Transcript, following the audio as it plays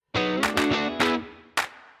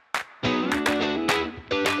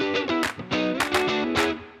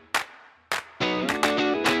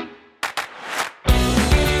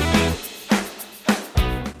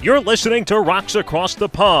You're listening to Rocks Across the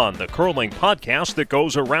Pond, the curling podcast that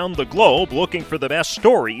goes around the globe looking for the best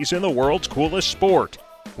stories in the world's coolest sport.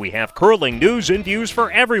 We have curling news and views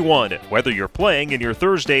for everyone, whether you're playing in your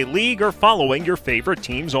Thursday league or following your favorite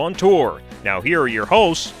teams on tour. Now here are your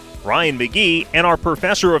hosts, Ryan McGee and our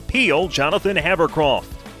Professor of Peel, Jonathan Havercroft.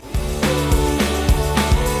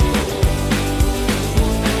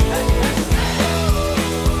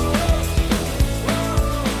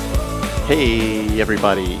 Hey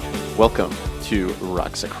everybody, welcome to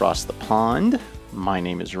Rocks Across the Pond. My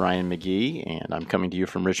name is Ryan McGee and I'm coming to you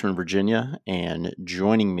from Richmond, Virginia, and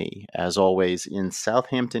joining me, as always, in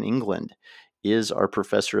Southampton, England, is our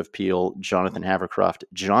Professor of Peel, Jonathan Havercroft.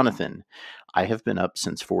 Jonathan, I have been up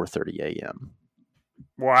since 4:30 a.m.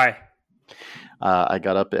 Why? I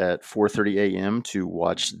got up at 4:30 a.m. to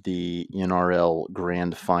watch the NRL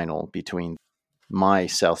Grand Final between my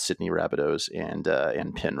South Sydney Rabbitohs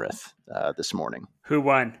and Penrith this morning. Who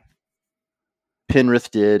won?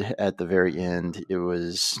 Penrith did at the very end. It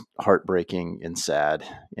was heartbreaking and sad,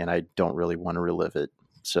 and I don't really want to relive it.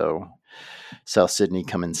 So South Sydney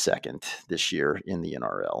come in second this year in the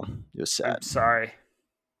NRL. It was sad. I'm sorry.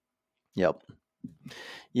 Yep.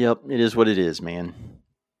 It is what it is, man.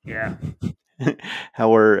 Yeah.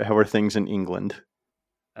 How are things in England?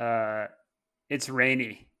 It's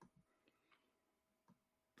rainy.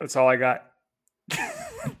 That's all I got. Do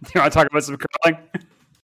you want to talk about some curling?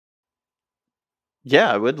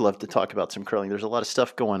 Yeah, I would love to talk about some curling. There's a lot of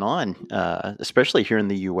stuff going on, especially here in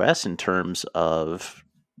the U.S. in terms of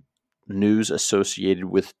news associated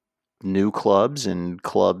with new clubs and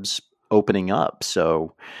clubs opening up.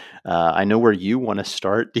 So I know where you want to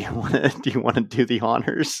start. Do you want to do the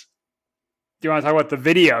honors? Do you want to talk about the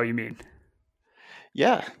video, you mean?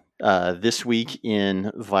 Yeah. This week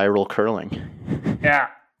in viral curling. Yeah.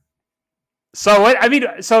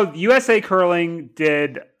 So USA Curling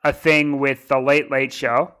did a thing with the Late Late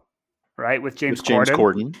Show, right? With James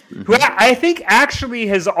Corden. Mm-hmm. Who I think actually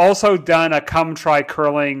has also done a Come Try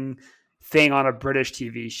Curling thing on a British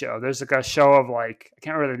TV show. There's like a show of I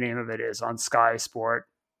can't remember the name of it is, on Sky Sport.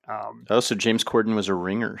 So James Corden was a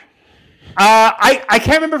ringer. I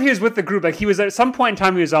can't remember if he was with the group. Like he was at some point in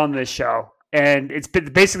time he was on this show. And it's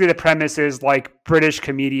basically the premise is like British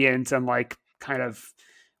comedians and like kind of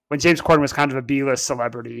when James Corden was kind of a B-list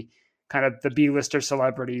celebrity, kind of the B-lister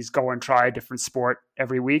celebrities go and try a different sport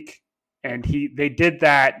every week. And they did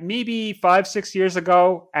that maybe 5-6 years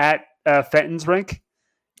ago at Fenton's rink.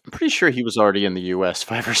 I'm pretty sure he was already in the U.S.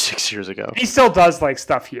 5 or 6 years ago. He still does like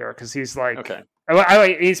stuff here because he's like, okay.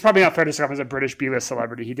 He's probably not fair to describe him as a British B-list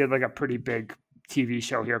celebrity. He did like a pretty big TV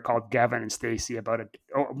show here called Gavin and Stacey about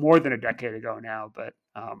more than a decade ago now. But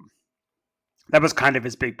that was kind of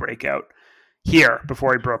his big breakout here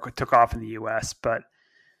before he took off in the U.S. But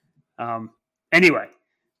anyway,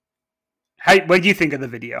 what do you think of the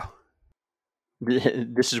video?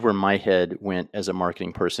 This is where my head went as a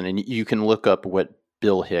marketing person. And you can look up what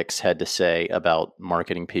Bill Hicks had to say about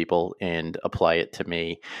marketing people and apply it to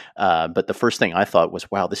me. But the first thing I thought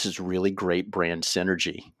was, wow, this is really great brand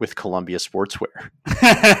synergy with Columbia Sportswear.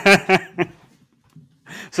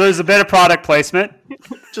 So there's a bit of product placement.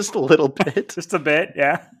 Just a little bit. Just a bit,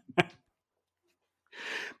 yeah.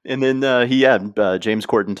 And then James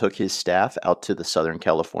Corden took his staff out to the Southern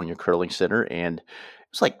California Curling Center, and it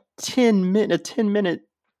was like a 10-minute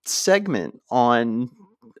segment on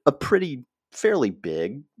a fairly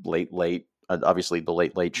big late. Obviously, the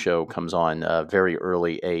Late Show comes on very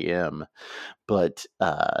early a.m. But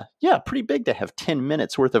pretty big to have 10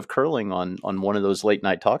 minutes worth of curling on one of those late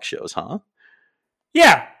night talk shows, huh?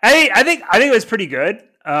 Yeah, I think it was pretty good.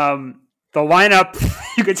 The lineup,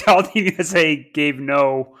 you could tell Team USA gave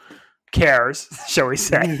no cares, shall we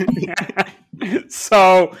say.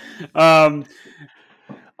 So,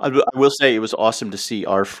 I will say it was awesome to see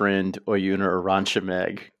our friend Oyuna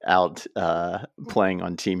Aranchimeg out playing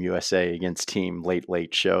on Team USA against Team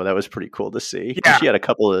Late Show. That was pretty cool to see. Yeah. She had a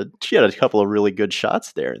couple of really good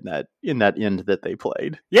shots there in that end that they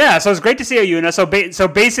played. Yeah, so it was great to see Oyuna. So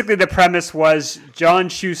basically the premise was John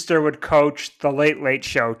Schuster would coach the Late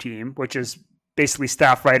Show team, which is basically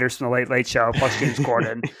staff writers from the Late Show plus James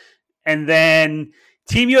Corden. And then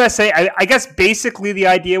Team USA, I guess basically the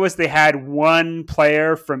idea was they had one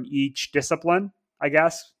player from each discipline, I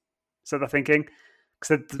guess. So the thinking.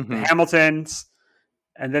 Because the Hamiltons,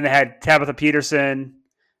 and then they had Tabitha Peterson,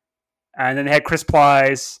 and then they had Chris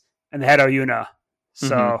Plies, and they had Oyuna.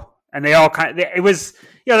 So, and they all it was,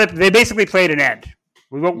 they basically played an end.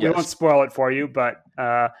 We won't spoil it for you, but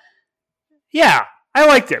yeah, I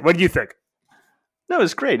liked it. What do you think? No, it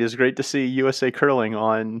was great. It was great to see USA Curling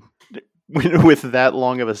on with that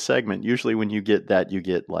long of a segment. Usually when you get that, you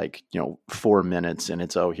get 4 minutes, and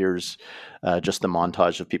it's, here's just the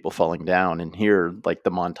montage of people falling down. And here, like,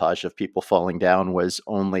 the montage of people falling down was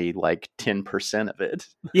only like 10% of it.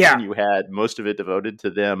 Yeah. And you had most of it devoted to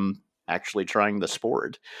them actually trying the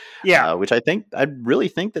sport. Yeah. Which I really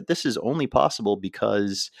think that this is only possible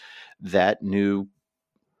because that new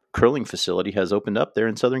curling facility has opened up there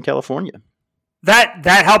in Southern California.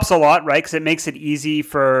 That helps a lot, right? Because it makes it easy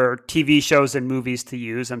for TV shows and movies to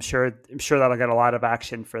use. I'm sure that'll get a lot of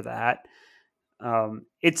action for that. I mean,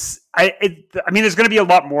 there's going to be a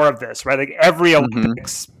lot more of this, right? Like every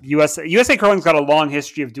Olympics, USA Curling's got a long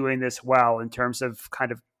history of doing this well in terms of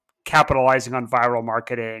kind of capitalizing on viral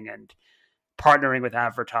marketing and partnering with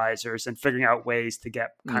advertisers and figuring out ways to get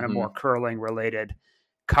kind of more curling related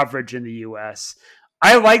coverage in the US.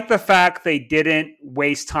 I like the fact they didn't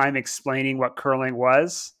waste time explaining what curling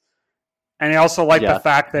was. And I also like the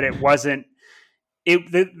fact that it wasn't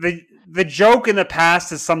the joke in the past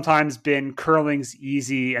has sometimes been curling's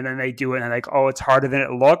easy, and then they do it and they're like, oh, it's harder than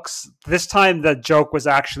it looks. This time the joke was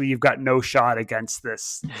actually you've got no shot against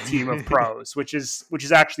this team of pros, which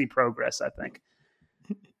is actually progress, I think.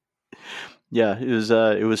 Yeah,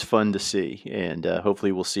 it was fun to see, and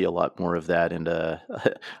hopefully we'll see a lot more of that, and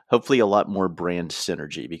hopefully a lot more brand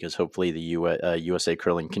synergy, because hopefully the USA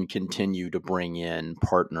Curling can continue to bring in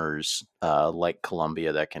partners like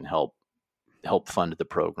Columbia that can help fund the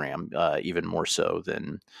program even more so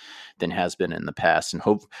than has been in the past, and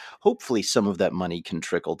hopefully some of that money can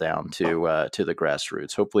trickle down to the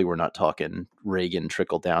grassroots. Hopefully we're not talking Reagan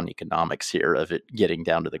trickle down economics here of it getting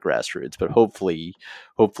down to the grassroots, but hopefully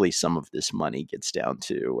some of this money gets down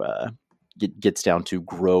to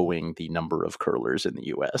growing the number of curlers in the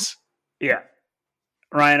U.S. Yeah,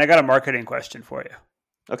 Ryan, I got a marketing question for you.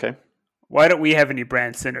 Okay, why don't we have any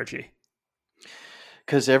brand synergy?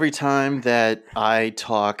 Because every time that I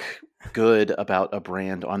talk good about a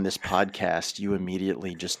brand on this podcast, you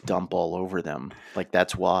immediately just dump all over them. Like,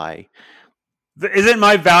 that's why. Isn't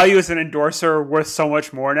my value as an endorser worth so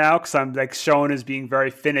much more now? Because I'm like shown as being very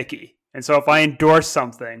finicky. And so if I endorse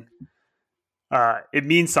something, it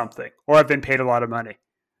means something, or I've been paid a lot of money.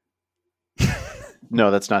 No,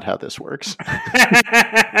 that's not how this works. All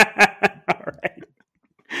right.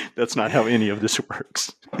 That's not how any of this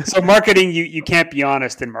works. So marketing, you can't be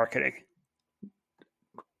honest in marketing.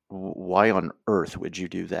 Why on earth would you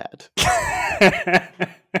do that?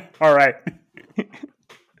 All right.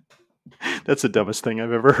 That's the dumbest thing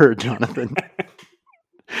I've ever heard, Jonathan.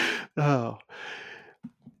 Oh.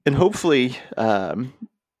 And hopefully,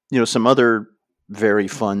 some other very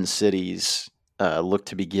fun cities look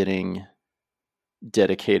to be getting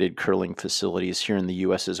dedicated curling facilities here in the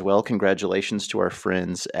U.S. as well. Congratulations to our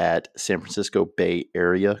friends at San Francisco Bay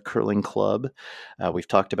Area Curling Club. We've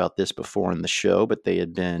talked about this before in the show, but they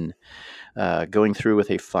had been going through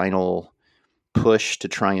with a final push to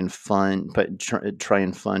try and fund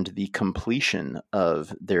the completion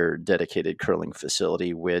of their dedicated curling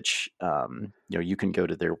facility, which you can go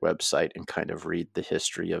to their website and kind of read the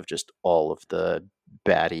history of just all of the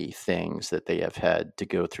batty things that they have had to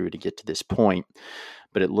go through to get to this point.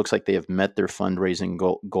 But it looks like they have met their fundraising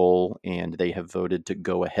goal, and they have voted to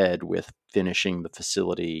go ahead with finishing the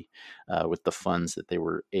facility with the funds that they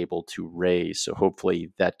were able to raise. So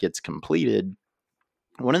hopefully that gets completed.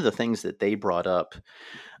 One of the things that they brought up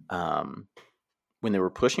when they were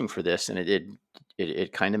pushing for this, and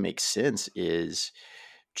it kind of makes sense, is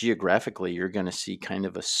geographically you're going to see kind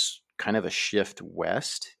of a shift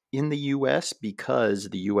west in the U.S. because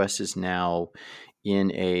the U.S. is now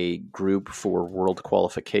in a group for world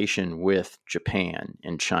qualification with Japan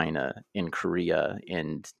and China and Korea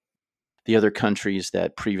and the other countries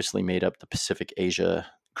that previously made up the Pacific Asia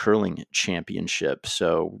Curling Championship.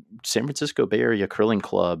 So San Francisco Bay Area Curling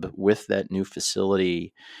Club, with that new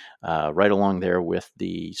facility right along there with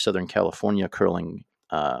the Southern California curling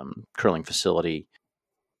facility,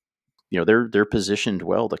 they're positioned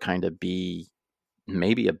well to kind of be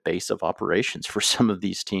maybe a base of operations for some of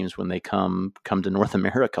these teams when they come to North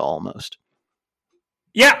America almost.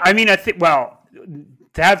 Yeah, I mean, I think,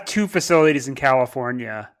 to have two facilities in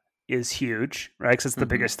California is huge, right? Because it's the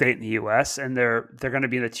biggest state in the U.S., and they're going to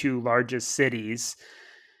be the two largest cities.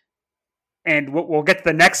 And we'll get to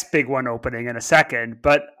the next big one opening in a second,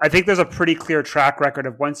 but I think there's a pretty clear track record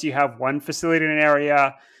of once you have one facility in an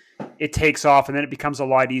area, it takes off, and then it becomes a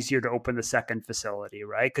lot easier to open the second facility,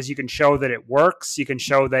 right? Because you can show that it works. You can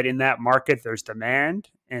show that in that market there's demand.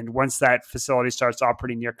 And once that facility starts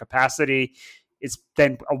operating near capacity, it's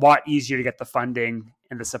then a lot easier to get the funding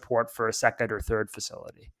and the support for a second or third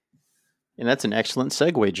facility. And that's an excellent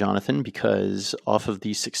segue, Jonathan, because off of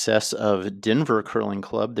the success of Denver Curling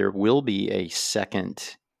Club, there will be a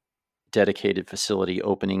second dedicated facility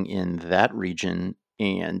opening in that region.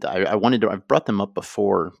 And I've brought them up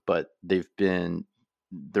before, but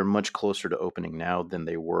they're much closer to opening now than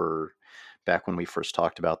they were back when we first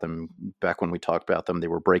talked about them. Back when we talked about them, they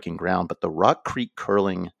were breaking ground. But the Rock Creek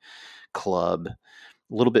Curling Club, a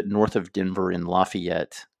little bit north of Denver in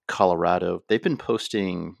Lafayette, Colorado, they've been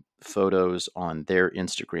posting photos on their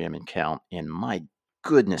Instagram account, and my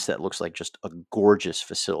goodness, that looks like just a gorgeous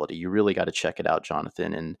facility. You really got to check it out,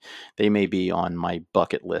 Jonathan. And they may be on my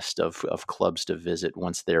bucket list of clubs to visit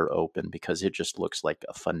once they're open, because it just looks like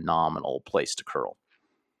a phenomenal place to curl.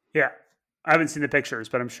 Yeah. I haven't seen the pictures,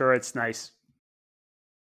 but I'm sure it's nice.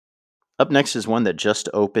 Up next is one that just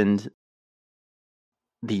opened,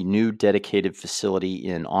 the new dedicated facility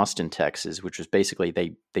in Austin, Texas, which was basically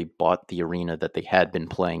they bought the arena that they had been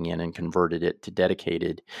playing in and converted it to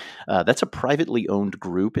dedicated. That's a privately owned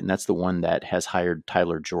group, and that's the one that has hired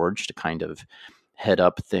Tyler George to kind of head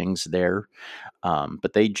up things there.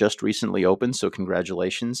 But they just recently opened, so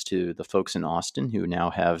congratulations to the folks in Austin who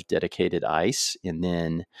now have dedicated ice. And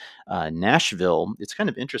then Nashville, it's kind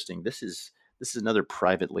of interesting. This is another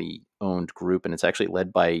privately owned group, and it's actually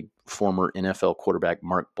led by former NFL quarterback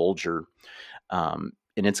Mark Bulger. And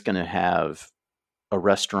it's going to have a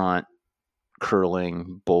restaurant,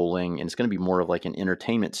 curling, bowling, and it's going to be more of like an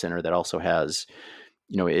entertainment center that also has,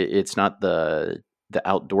 it's not the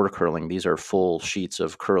outdoor curling. These are full sheets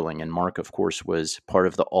of curling. And Mark, of course, was part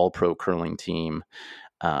of the all-pro curling team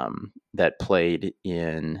that played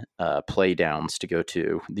in play downs to go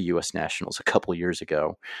to the U.S. Nationals a couple years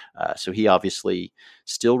ago. So he obviously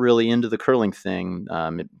still really into the curling thing.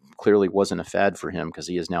 It clearly wasn't a fad for him, because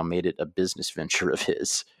he has now made it a business venture of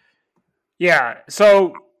his. Yeah.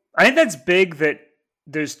 So I think that's big that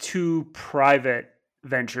there's two private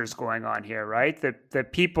ventures going on here, right?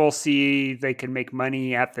 That people see they can make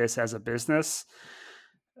money at this as a business.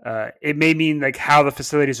 It may mean like how the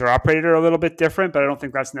facilities are operated are a little bit different, but I don't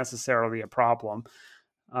think that's necessarily a problem.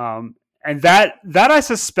 And that I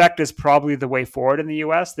suspect is probably the way forward in the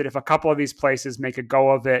US, that if a couple of these places make a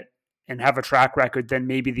go of it and have a track record, then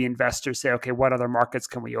maybe the investors say, okay, what other markets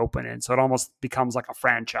can we open in? So it almost becomes like a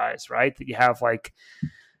franchise, right? That you have like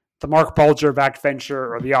the Mark Bulger backed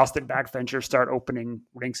venture or the Austin backed venture start opening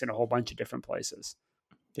rinks in a whole bunch of different places.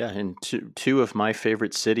 Yeah, and two of my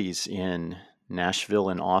favorite cities in Nashville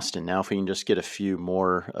and Austin. Now, if we can just get a few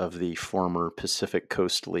more of the former Pacific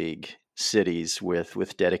Coast League cities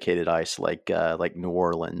with dedicated ice, like New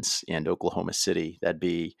Orleans and Oklahoma City, that'd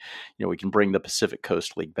be, we can bring the Pacific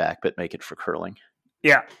Coast League back, but make it for curling.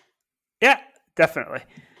 Yeah, definitely.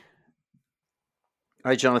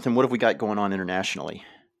 All right, Jonathan, what have we got going on internationally?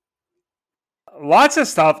 Lots of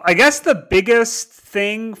stuff. I guess the biggest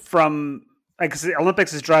thing from, like, the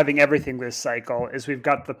Olympics is driving everything this cycle, is we've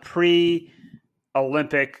got the pre-Olympic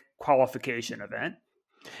qualification event.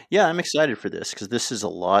 Yeah, I'm excited for this, because this is a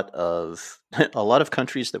lot of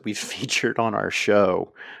countries that we've featured on our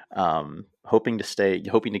show, hoping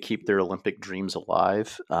to keep their Olympic dreams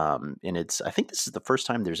alive. And I think this is the first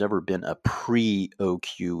time there's ever been a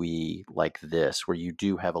pre-OQE like this, where you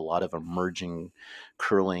do have a lot of emerging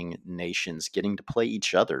curling nations getting to play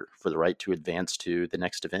each other for the right to advance to the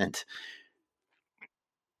next event.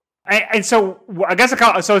 And so I guess a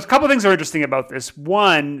couple of things are interesting about this.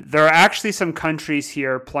 One, there are actually some countries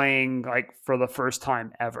here playing like for the first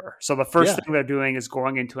time ever. So the first thing they're doing is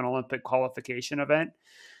going into an Olympic qualification event.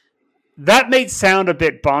 That may sound a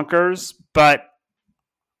bit bonkers, but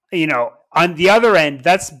on the other end,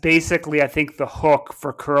 that's basically, I think, the hook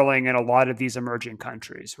for curling in a lot of these emerging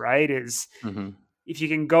countries, right? Is if you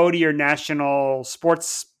can go to your national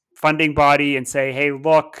sports funding body and say, hey,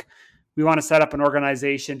 look, we want to set up an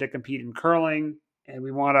organization to compete in curling, and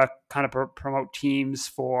we want to kind of promote teams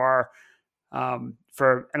for an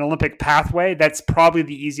Olympic pathway. That's probably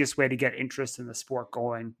the easiest way to get interest in the sport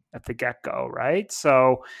going at the get-go, right?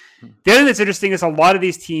 So the other thing that's interesting is a lot of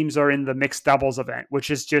these teams are in the mixed doubles event,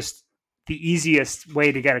 which is just the easiest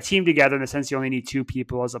way to get a team together, in the sense you only need 2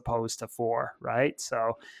 people as opposed to 4, right?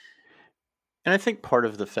 So, and I think part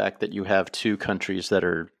of the fact that you have 2 countries that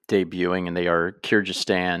are debuting, and they are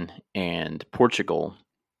Kyrgyzstan and Portugal,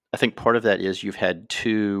 I think part of that is you've had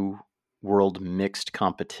 2 world mixed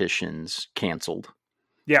competitions canceled.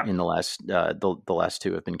 Yeah. In the last, the last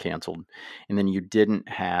 2 have been canceled, and then you didn't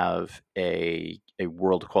have a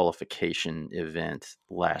world qualification event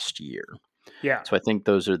last year. Yeah. So I think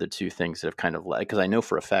those are the 2 things that have kind of, because I know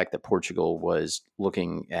for a fact that Portugal was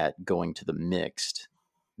looking at going to the mixed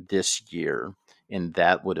this year, and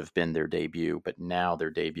that would have been their debut. But now their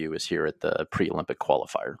debut is here at the pre-Olympic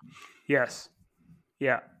qualifier. Yes.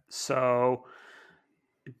 Yeah. So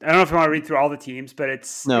I don't know if you want to read through all the teams, but I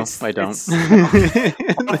don't.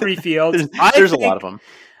 All three fields. There's a lot of them.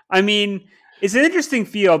 I mean, it's an interesting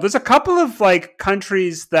field. There's a couple of like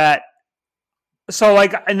countries that, so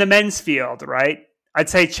like in the men's field, right? I'd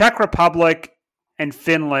say Czech Republic and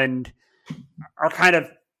Finland are kind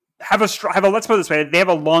of let's put it this way, they have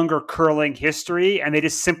a longer curling history, and they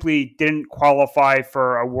just simply didn't qualify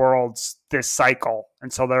for a Worlds this cycle,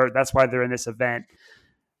 and so that's why they're in this event.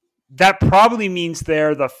 That probably means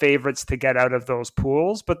they're the favorites to get out of those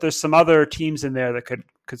pools, but there's some other teams in there that could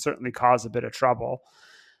certainly cause a bit of trouble.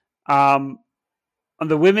 On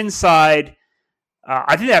the women's side,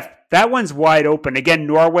 I think that one's wide open. Again,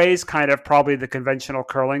 Norway's kind of probably the conventional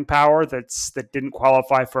curling power that didn't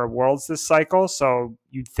qualify for a Worlds this cycle. So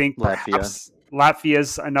you'd think perhaps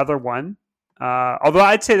Latvia's another one. Although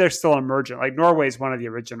I'd say they're still emergent. Like Norway's one of the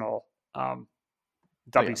original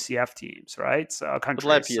WCF teams, right? So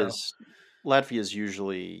Latvia's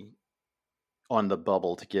usually on the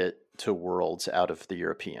bubble to get to Worlds out of the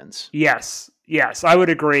Europeans. Yes, I would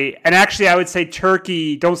agree. And actually, I would say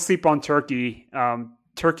Turkey. Don't sleep on Turkey.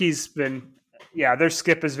 Turkey's been, their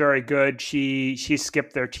skip is very good. She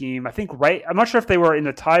skipped their team, I think. Right, I'm not sure if they were in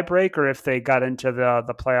the tie break or if they got into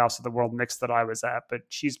the playoffs of the World Mix that I was at. But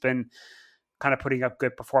she's been kind of putting up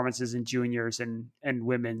good performances in juniors and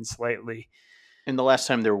women's lately. And the last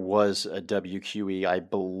time there was a WQE, I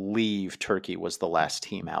believe Turkey was the last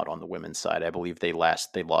team out on the women's side. I believe they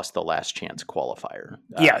lost the last chance qualifier.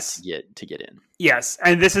 Yes, to get in. Yes,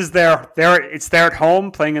 and this is they're at home,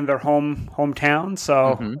 playing in their hometown,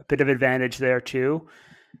 so a bit of advantage there too.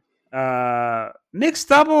 Mixed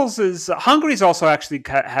doubles is Hungary's also actually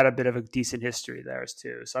had a bit of a decent history there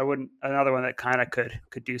too. So another one that kind of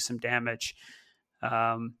could do some damage.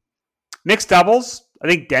 Mixed doubles, I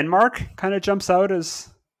think Denmark kind of jumps out as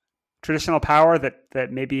traditional power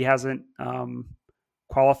that maybe hasn't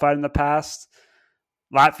qualified in the past.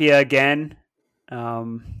 Latvia again.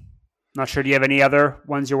 Not sure. Do you have any other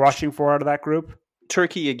ones you're watching for out of that group?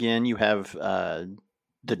 Turkey again. You have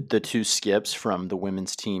the two skips from the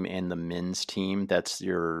women's team and the men's team. That's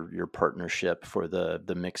your partnership for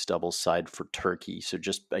the mixed doubles side for Turkey. So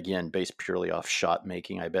just again, based purely off shot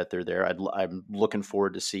making, I bet they're there. I'm looking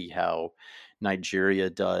forward to see how Nigeria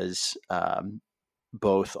does,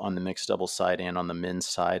 both on the mixed doubles side and on the men's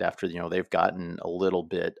side. After they've gotten a little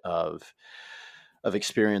bit of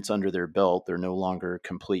experience under their belt, they're no longer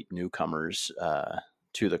complete newcomers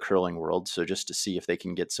to the curling world. So just to see if they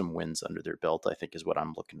can get some wins under their belt, I think is what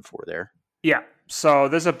I'm looking for there. Yeah. So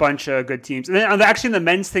there's a bunch of good teams. And then actually in the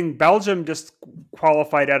men's thing, Belgium just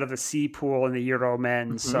qualified out of the C pool in the Euro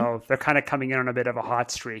men's. So they're kind of coming in on a bit of a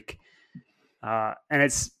hot streak. And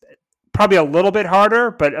it's probably a little bit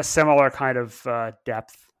harder, but a similar kind of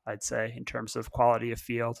depth, I'd say, in terms of quality of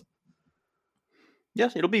field.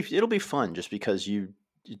 Yes, it'll be fun just because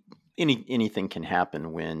anything can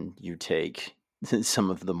happen when you take some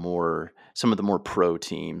of the more pro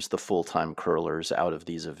teams, the full-time curlers out of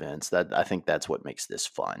these events. That I think that's what makes this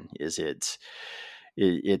fun. Is it's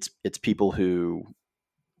people who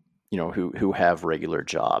have regular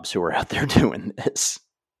jobs who are out there doing this.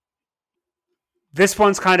 This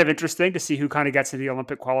one's kind of interesting to see who kind of gets to the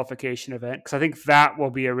Olympic qualification event, because I think that will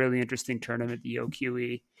be a really interesting tournament, the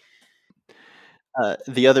OQE.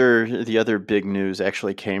 The other big news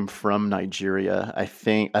actually came from Nigeria. I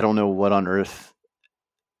don't know what on earth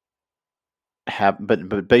happened,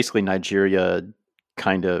 but basically Nigeria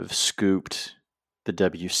kind of scooped the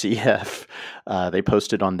WCF. They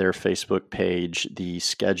posted on their Facebook page the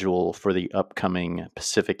schedule for the upcoming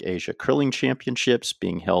Pacific Asia Curling Championships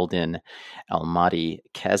being held in Almaty,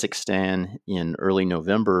 Kazakhstan in early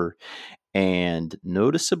November. And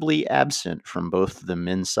noticeably absent from both the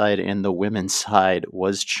men's side and the women's side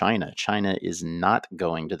was China. China is not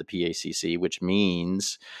going to the PACC, which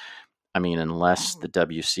means, unless the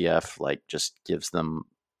WCF just gives them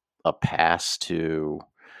a pass to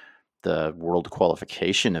the World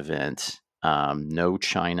Qualification event, no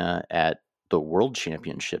China at the World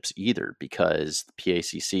Championships either, because the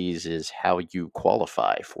PACCs is how you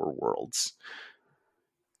qualify for Worlds.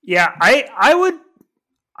 Yeah,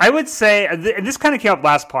 I would say, and this kind of came up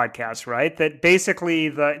last podcast, right? That basically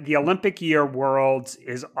the Olympic year Worlds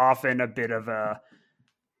is often a bit of a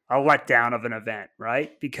letdown of an event,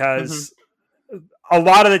 right? Because a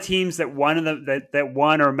lot of the teams that won that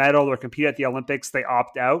won or medaled or compete at the Olympics, they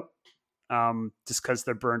opt out just because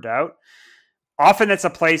they're burned out. Often it's a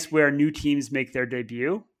place where new teams make their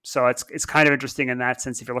debut. So it's kind of interesting in that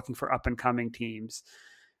sense if you're looking for up and coming teams.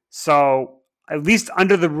 So at least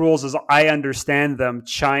under the rules as I understand them,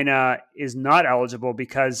 China is not eligible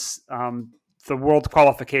because the world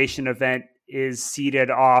qualification event is seeded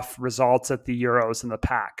off results at the Euros and the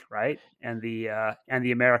PAC, right? And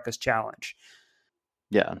the Americas Challenge.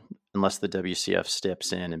 Yeah, unless the WCF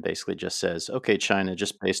steps in and basically just says, okay, China,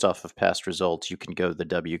 just based off of past results, you can go to the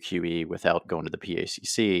WQE without going to the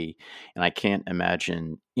PACC. And I can't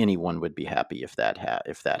imagine anyone would be happy if that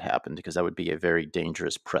happened, because that would be a very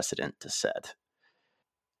dangerous precedent to set.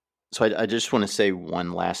 So I just want to say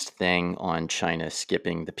one last thing on China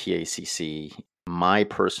skipping the PACC. My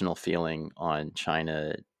personal feeling on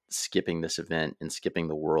China skipping this event and skipping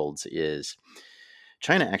the Worlds is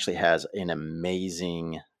China actually has an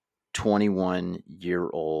amazing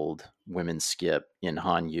 21-year-old women's skip in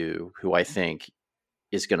Han Yu, who I think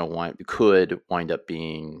is going to could wind up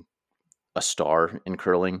being a star in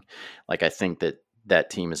curling. Like, I think that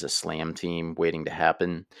team is a slam team waiting to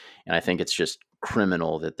happen, and I think it's just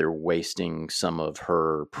criminal that they're wasting some of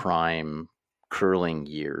her prime curling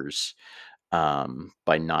years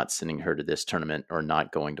by not sending her to this tournament or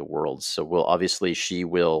not going to Worlds. So she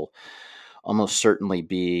will almost certainly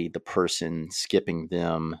be the person skipping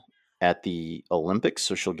them at the Olympics,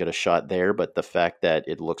 so she'll get a shot there. But the fact that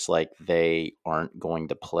it looks like they aren't going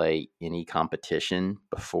to play any competition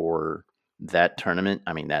before that tournament,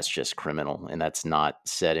 I mean, that's just criminal, and that's not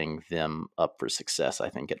setting them up for success, I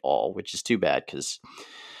think, at all, which is too bad, because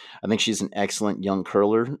I think she's an excellent young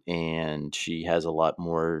curler, and she has a lot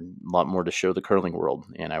more to show the curling world,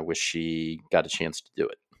 and I wish she got a chance to do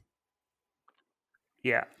it.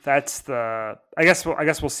 Yeah, that's I guess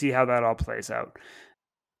we'll see how that all plays out.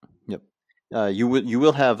 Yep. You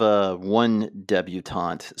will have one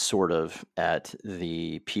debutante sort of at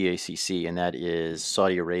the PACC, and that is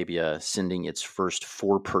Saudi Arabia sending its first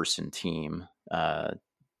 4-person team.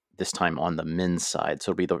 This time on the men's side,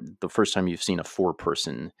 so it'll be the first time you've seen a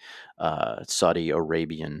 4-person Saudi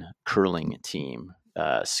Arabian curling team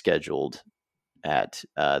scheduled at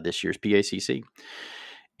this year's PACC.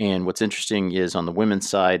 And what's interesting is on the women's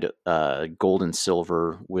side, gold and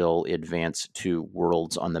silver will advance to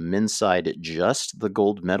Worlds. On the men's side, just the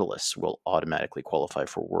gold medalists will automatically qualify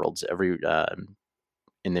for Worlds, and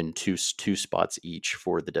then two spots each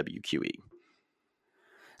for the WQE.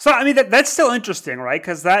 So, I mean, that's still interesting, right?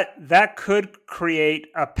 Because that could create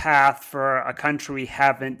a path for a country we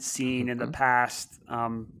haven't seen in the past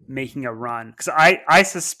making a run. Because I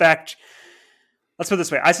suspect, let's put it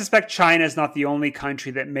this way, I suspect China is not the only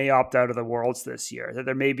country that may opt out of the Worlds this year. That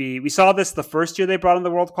there may be, we saw this the first year they brought in the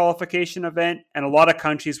World Qualification event, and a lot of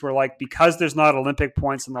countries were like, because there's not Olympic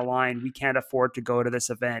points on the line, we can't afford to go to this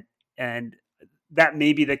event. And that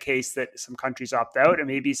may be the case that some countries opt out, and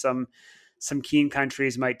maybe some keen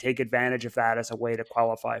countries might take advantage of that as a way to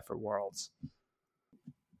qualify for Worlds.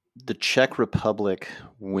 The Czech Republic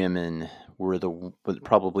women were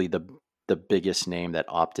probably the biggest name that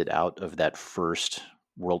opted out of that first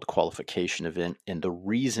world qualification event. And the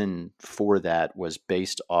reason for that was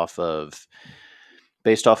based off of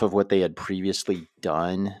what they had previously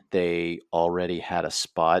done. They already had a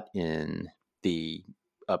spot in the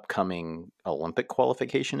upcoming Olympic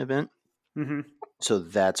qualification event. Mm-hmm. So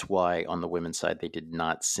that's why on the women's side, they did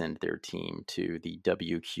not send their team to the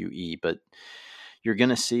WQE. But you're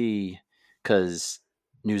going to see, because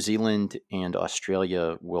New Zealand and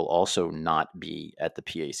Australia will also not be at the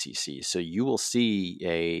PACC. So you will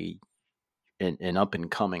see an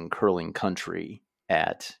up-and-coming curling country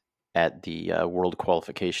at the world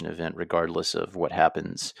qualification event, regardless of what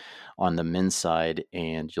happens on the men's side.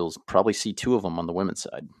 And you'll probably see 2 of them on the women's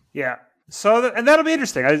side. Yeah. So, and that'll be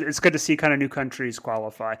interesting. It's good to see kind of new countries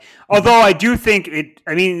qualify. Although I do think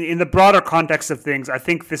in the broader context of things, I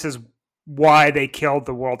think this is why they killed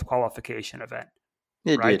the world qualification event.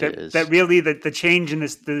 It is. That really, the change in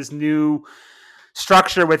this new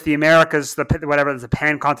structure with the Americas, the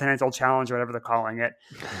Pan-Continental Challenge, or whatever they're calling it,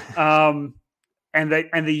 and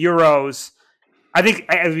the Euros. I think,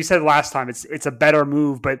 as we said last time, it's a better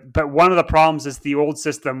move, but one of the problems is the old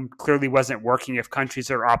system clearly wasn't working. If countries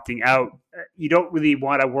are opting out, you don't really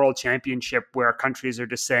want a world championship where countries are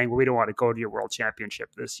just saying, well, we don't want to go to your world championship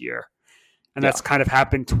this year. And that's kind of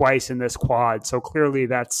happened twice in this quad. So clearly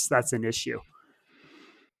that's an issue.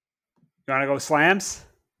 You want to go slams?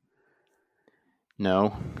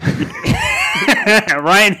 No.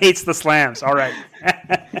 Ryan hates the slams. All right.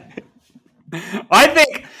 I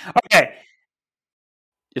think, okay.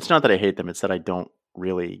 It's not that I hate them. It's that I don't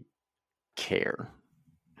really care.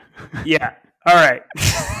 Yeah. All right.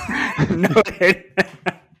 Noted.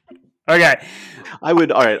 Okay.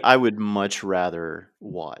 I would much rather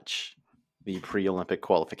watch the pre-Olympic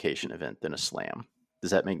qualification event than a slam.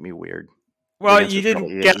 Does that make me weird? Well, you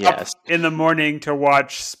didn't get up in the morning to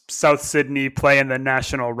watch South Sydney play in the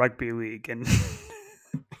National Rugby League and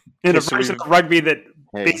in a version of rugby that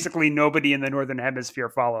basically nobody in the Northern Hemisphere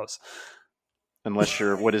follows. Unless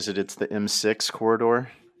you're, what is it? It's the M6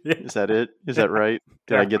 corridor. Yeah. Is that it? Is that right?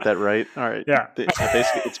 Did I get that right? All right. Yeah.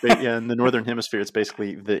 In the Northern Hemisphere, it's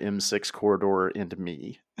basically the M6 corridor into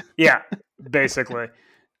me. Yeah, basically.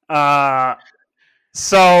 All right.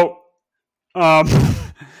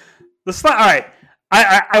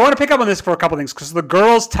 I want to pick up on this for a couple things because the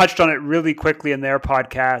girls touched on it really quickly in their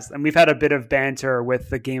podcast, and we've had a bit of banter with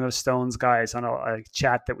the Game of Stones guys on a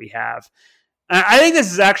chat that we have. And I think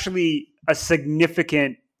this is actually a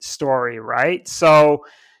significant story, right? So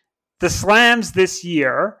the Slams this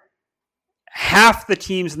year, half the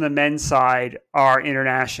teams on the men's side are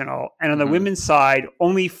international, and on the women's side,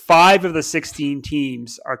 only 5 of the 16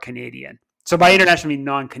 teams are Canadian. So by international, I mean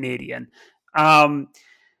non-Canadian.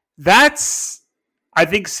 That's, I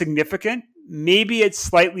think, significant. Maybe it's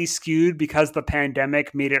slightly skewed because the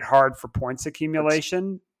pandemic made it hard for points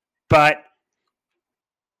accumulation, but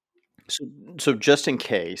so just in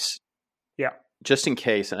case,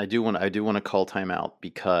 and I do want to call timeout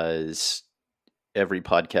because every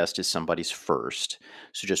podcast is somebody's first.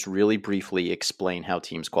 So just really briefly explain how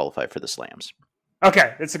teams qualify for the Slams.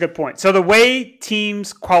 Okay, that's a good point. So the way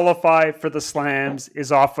teams qualify for the Slams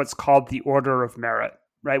is off what's called the Order of Merit,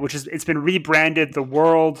 right? It's been rebranded the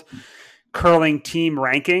World Curling Team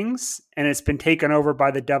Rankings, and it's been taken over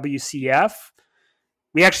by the WCF.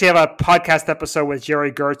 We actually have a podcast episode with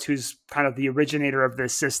Jerry Gertz, who's kind of the originator of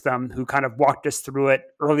this system, who kind of walked us through it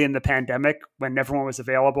early in the pandemic when everyone was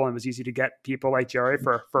available and it was easy to get people like Jerry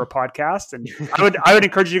for a podcast. And I would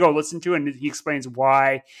encourage you to go listen to it, and he explains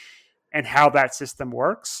why and how that system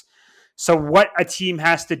works. So what a team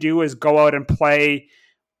has to do is go out and play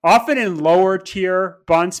often in lower tier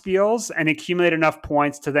bonspiels and accumulate enough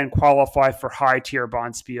points to then qualify for high tier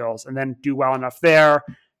bonspiels and then do well enough there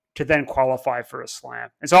to then qualify for a Slam.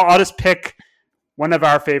 And so I'll just pick one of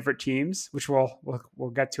our favorite teams, which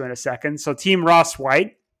we'll get to in a second. So Team Ross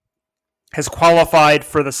White has qualified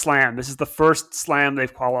for the Slam. This is the first Slam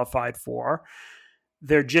they've qualified for.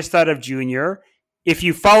 They're just out of junior. If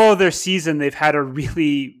you follow their season, they've had a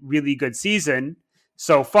really, really good season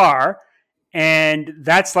so far. And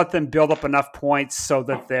that's let them build up enough points so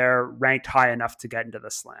that they're ranked high enough to get into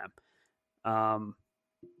the Slam.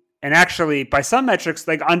 And actually, by some metrics,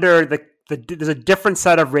 like under there's a different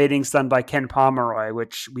set of ratings done by Ken Pomeroy,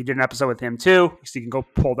 which we did an episode with him too. So you can go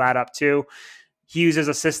pull that up too. He uses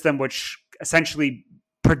a system which essentially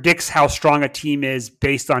predicts how strong a team is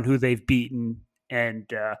based on who they've beaten and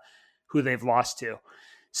who they've lost to.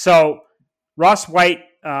 So Ross White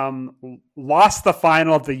lost the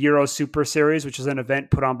final of the Euro Super Series, which is an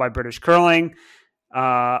event put on by British Curling.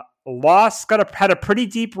 Had a pretty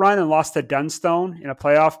deep run and lost to Dunstone in a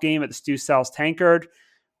playoff game at the Stu Sells Tankard.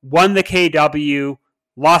 Won the KW,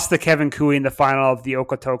 lost to Kevin Cooey in the final of the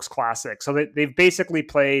Okotoks Classic. So they've basically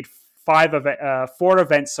played 4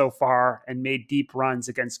 events so far and made deep runs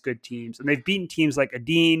against good teams. And they've beaten teams like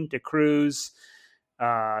Adine, De Cruz.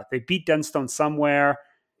 They beat Dunstone somewhere,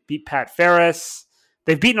 beat Pat Ferris.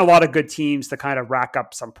 They've beaten a lot of good teams to kind of rack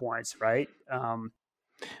up some points, right?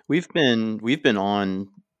 We've been on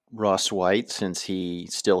Ross White since he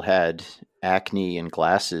still had acne and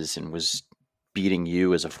glasses and was beating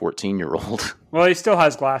you as a 14-year-old. Well, he still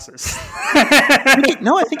has glasses.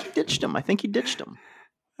 No, I think he ditched him.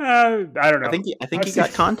 I don't know. I think he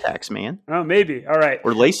got contacts, man. Oh, maybe. All right.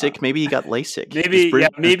 Or LASIK. Maybe he got LASIK.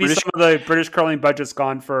 Maybe some of the British curling budget's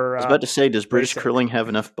gone for. I was about to say, does British curling have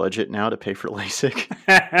enough budget now to pay for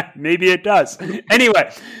LASIK? Maybe it does.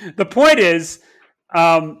 Anyway, the point is,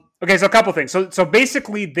 okay. So a couple things. So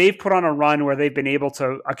basically, they've put on a run where they've been able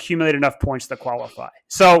to accumulate enough points to qualify.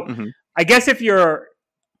 So I guess if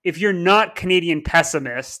you're not Canadian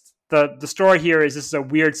pessimist. The story here is this is a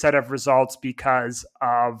weird set of results because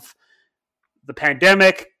of the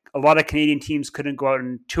pandemic. A lot of Canadian teams couldn't go out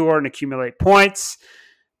and tour and accumulate points.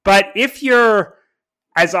 But if you're,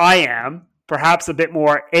 as I am, perhaps a bit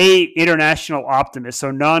more A, international optimist, so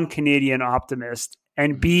non-Canadian optimist,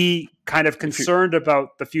 and B, kind of concerned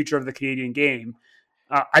about the future of the Canadian game,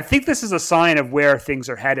 I think this is a sign of where things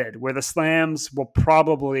are headed, where the Slams will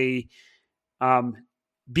probably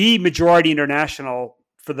be majority international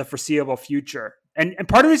for the foreseeable future. And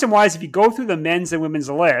part of the reason why is if you go through the men's and women's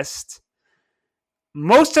list,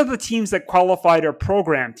 most of the teams that qualified are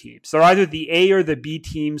program teams. They're either the A or the B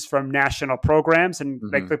teams from national programs and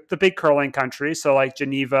like the big curling countries. So like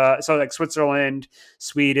Geneva, so like Switzerland,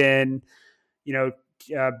 Sweden,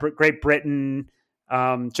 Great Britain,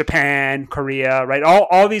 Japan, Korea, right?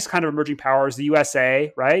 All these kind of emerging powers, the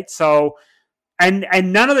USA, right? So, and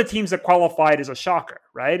none of the teams that qualified is a shocker,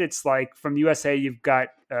 right? It's like from the USA, you've got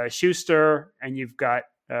Schuster and you've got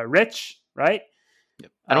Rich, right?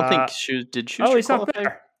 Yep. I don't think did Schuster he's qualify? Not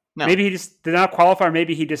there. No. Maybe he just did not qualify, or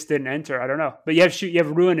maybe he just didn't enter. I don't know. But you have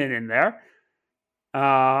Ruonen in there.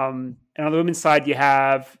 And on the women's side, you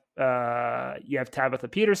have Tabitha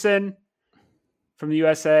Peterson from the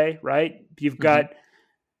USA, right? You've got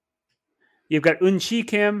Eun-Chi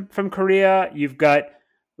Kim from Korea, you've got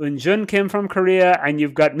Eun-Jun Kim from Korea, and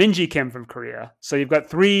you've got Minji Kim from Korea. So you've got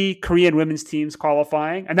 3 Korean women's teams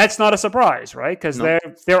qualifying, and that's not a surprise, right? Because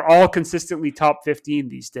they're all consistently top 15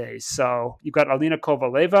 these days. So you've got Alina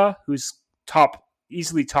Kovaleva, who's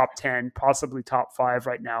easily top 10, possibly top 5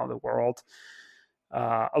 right now in the world.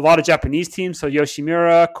 A lot of Japanese teams, so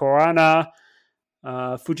Yoshimura, Korana,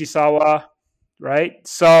 Fujisawa, right?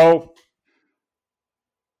 So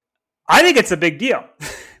I think it's a big deal.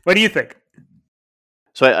 What do you think?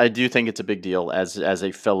 So I do think it's a big deal as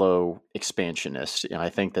a fellow expansionist. I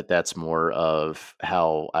think that's more of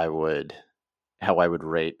how I would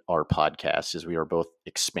rate our podcast, is we are both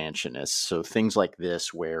expansionists. So things like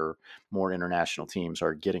this, where more international teams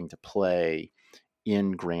are getting to play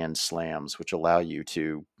in Grand Slams, which allow you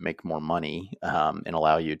to make more money and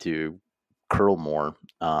allow you to curl more.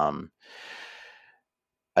 I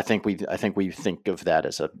think we think of that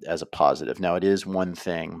as a positive. Now, it is one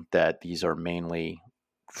thing that these are mainly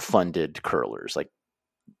funded curlers. Like,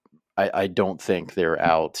 I don't think they're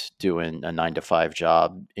out doing a 9-to-5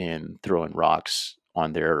 job in throwing rocks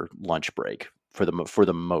on their lunch break for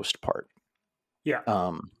the most part. Yeah.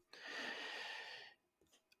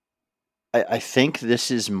 I think this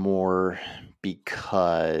is more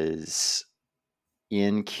because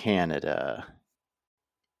in Canada,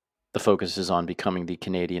 the focus is on becoming the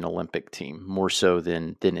Canadian Olympic team more so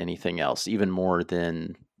than anything else, even more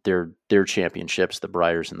than their championships, the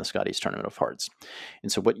Briers and the Scotties Tournament of Hearts.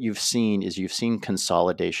 And so what you've seen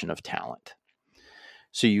consolidation of talent.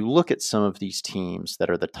 So you look at some of these teams that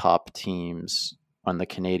are the top teams on the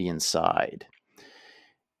Canadian side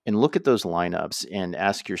and look at those lineups and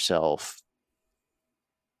ask yourself,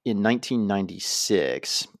 in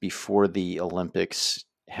 1996, before the Olympics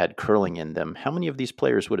had curling in them, how many of these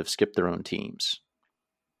players would have skipped their own teams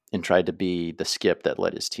and tried to be the skip that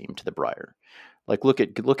led his team to the Brier? Like, look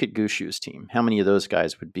at Gushu's team. How many of those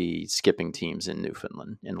guys would be skipping teams in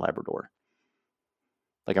Newfoundland and Labrador?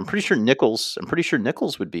 Like, I'm pretty sure Nichols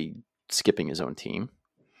would be skipping his own team.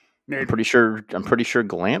 Maybe. I'm pretty sure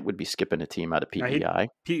Gallant would be skipping a team out of PEI.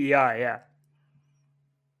 PEI, yeah.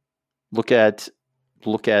 Look at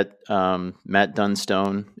Matt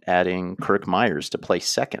Dunstone adding Kirk Myers to play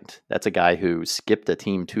second. That's a guy who skipped a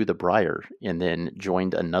team to the Brier and then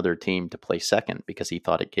joined another team to play second because he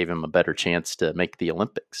thought it gave him a better chance to make the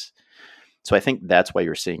Olympics. So I think that's why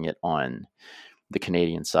you're seeing it on the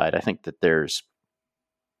Canadian side. I think that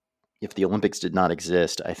if the Olympics did not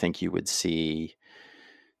exist, I think you would see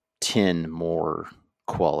 10 more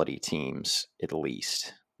quality teams at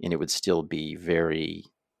least, and it would still be very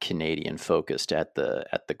Canadian focused at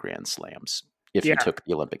the Grand Slams if you took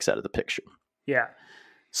the Olympics out of the picture. Yeah.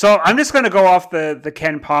 So I'm just going to go off the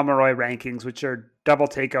Ken Pomeroy rankings, which are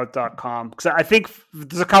doubletakeout.com, because I think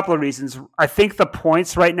there's a couple of reasons. I think the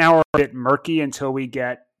points right now are a bit murky until we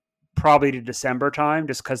get probably to December time,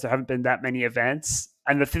 just because there haven't been that many events.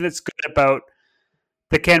 And the thing that's good about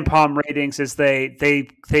the Ken Pom ratings is they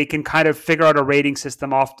can kind of figure out a rating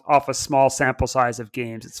system off a small sample size of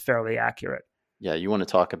games. It's fairly accurate. Yeah, you want to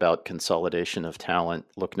talk about consolidation of talent,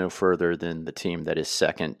 look no further than the team that is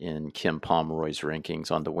second in Kim Pomeroy's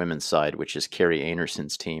rankings on the women's side, which is Carrie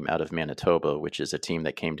Anerson's team out of Manitoba, which is a team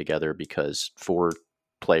that came together because 4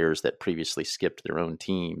 players that previously skipped their own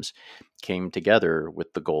teams came together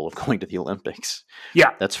with the goal of going to the Olympics.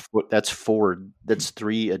 Yeah. That's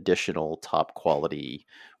 3 additional top quality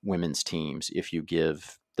women's teams if you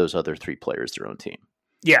give those other 3 players their own team.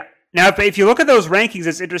 Yeah. Now, if you look at those rankings,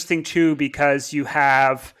 it's interesting too, because you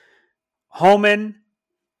have Homan,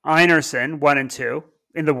 Einerson, 1 and 2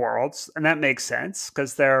 in the Worlds, and that makes sense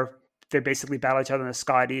because they basically battle each other in the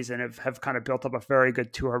Scotties and have kind of built up a very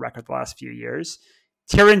good tour record the last few years.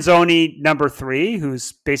 Tirinzoni, number 3,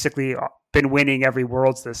 who's basically been winning every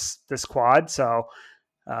Worlds this quad, so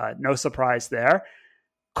no surprise there.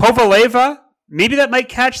 Kovaleva, maybe that might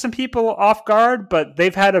catch some people off guard, but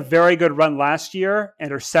they've had a very good run last year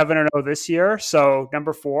and are 7-0 this year. So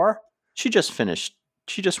number 4. She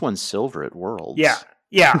just won silver at Worlds.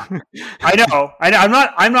 Yeah. I know.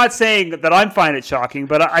 I'm not saying that I'm finding it shocking,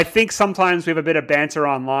 but I think sometimes we have a bit of banter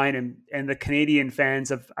online and the Canadian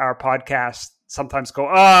fans of our podcast sometimes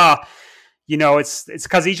go, it's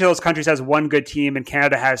because each of those countries has one good team and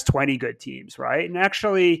Canada has 20 good teams, right? And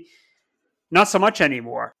actually, not so much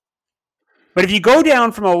anymore. But if you go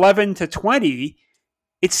down from 11 to 20,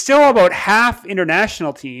 it's still about half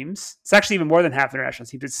international teams. It's actually even more than half international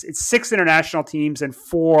teams. It's 6 international teams and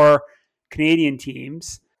 4 Canadian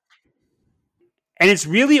teams. And it's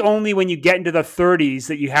really only when you get into the 30s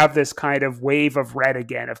that you have this kind of wave of red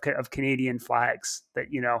again of Canadian flags that,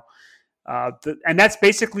 and that's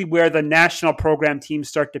basically where the national program teams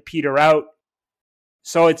start to peter out.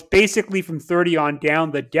 So it's basically from 30 on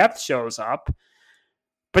down, the depth shows up.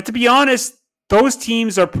 But to be honest, those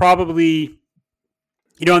teams are probably,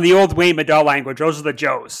 in the old Wayne Medell language, those are the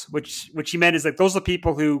Joes, which he meant is like those are the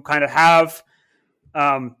people who kind of have,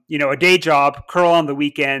 a day job, curl on the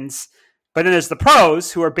weekends. But then there's the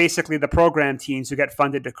pros who are basically the program teams who get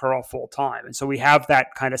funded to curl full time. And so we have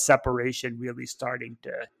that kind of separation really starting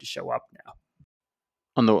to show up now.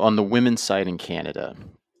 On the women's side in Canada,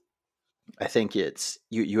 I think it's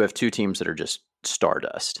you have 2 teams that are just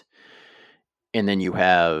stardust. And then you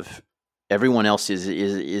have everyone else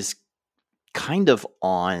is kind of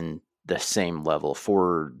on the same level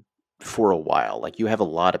for a while. Like you have a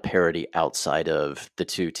lot of parity outside of the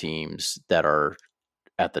 2 teams that are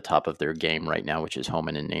at the top of their game right now, which is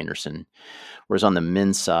Homan and Anderson. Whereas on the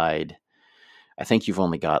men's side, I think you've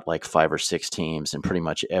only got like 5 or 6 teams, and pretty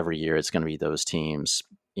much every year it's going to be those teams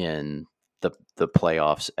in the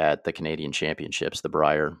playoffs at the Canadian Championships, the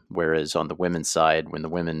Brier. Whereas on the women's side, when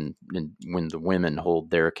the women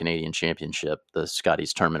hold their Canadian Championship, the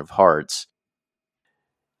Scotties Tournament of Hearts,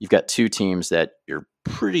 you've got 2 teams that you're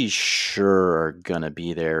pretty sure are going to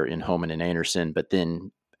be there in Homan and Anderson, but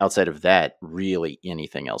then outside of that, really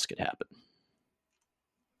anything else could happen.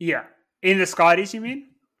 Yeah. In the Scotties, you mean?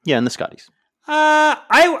 Yeah, in the Scotties.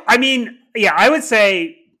 I would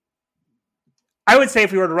say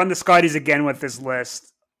if we were to run the Scotties again with this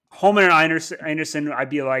list, Homan and Anderson, I'd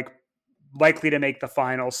be like likely to make the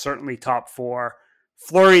finals, certainly top 4.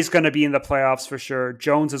 Fleury's going to be in the playoffs for sure.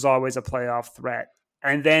 Jones is always a playoff threat.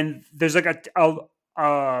 And then there's like a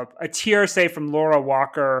tier, say, from Laura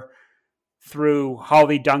Walker through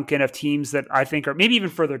Holly Duncan of teams that I think are maybe even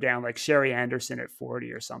further down, like Sherry Anderson at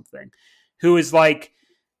 40 or something, who is like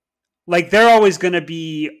they're always going to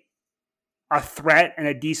be a threat and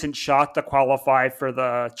a decent shot to qualify for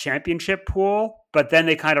the championship pool. But then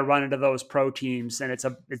they kind of run into those pro teams and it's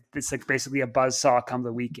like basically a buzzsaw come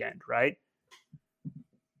the weekend. Right.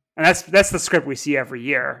 And that's the script we see every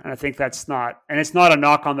year. And I think it's not a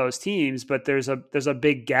knock on those teams, but there's a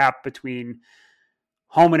big gap between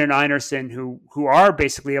Homan and Anderson, who are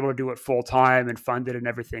basically able to do it full time and funded and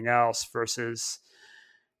everything else, versus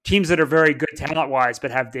teams that are very good talent-wise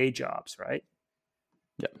but have day jobs, right?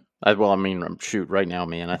 Yeah. Right now,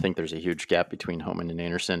 man, I think there's a huge gap between Homan and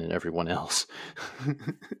Anderson and everyone else.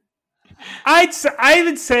 I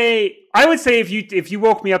would say if you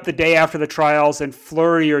woke me up the day after the trials and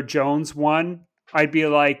Fleury or Jones won, I'd be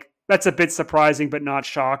like, that's a bit surprising but not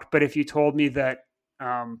shocked. But if you told me that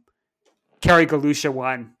Kerry Galusha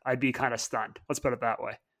won, I'd be kind of stunned. Let's put it that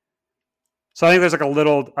way. So I think there's like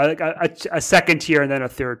a second tier and then a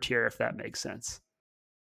third tier, if that makes sense.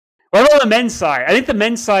 What about the men's side? I think the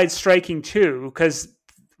men's side's striking too, because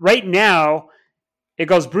right now it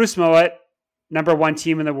goes Bruce Mouat, number 1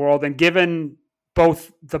 team in the world, and given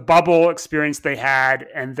both the bubble experience they had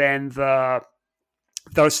and then the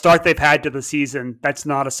start they've had to the season, that's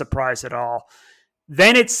not a surprise at all.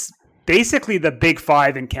 Then it's basically the big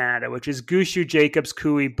 5 in Canada, which is Gushue, Jacobs,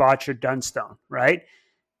 Cooey, Bottcher, Dunstone, right?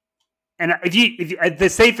 And if you the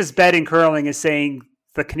safest bet in curling is saying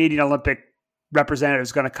the Canadian Olympic representative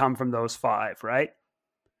is going to come from those 5, right?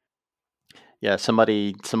 Yeah,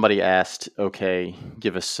 somebody asked, okay,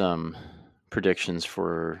 give us some predictions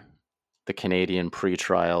for the Canadian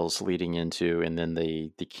pre-trials leading into, and then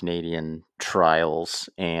the Canadian trials.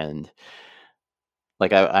 And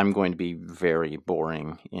like, I'm going to be very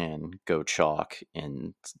boring and go chalk.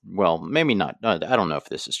 And, well, maybe not. I don't know if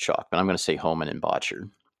this is chalk, but I'm going to say Homan and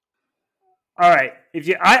Bottcher. All right.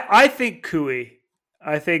 I think Cooey.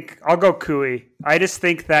 I think I'll go Cooey. I just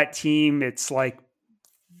think that team, it's like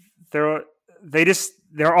they're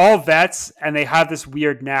all vets and they have this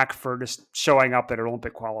weird knack for just showing up at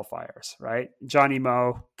Olympic qualifiers, right? Johnny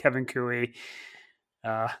Moe, Kevin Cooey.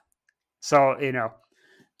 Ben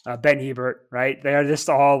Hebert, right? They are just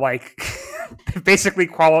all like basically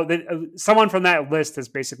someone from that list has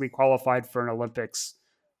basically qualified for an Olympics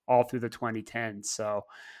all through the 2010s. So,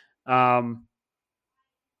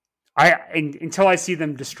 until I see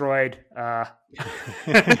them destroyed, I'm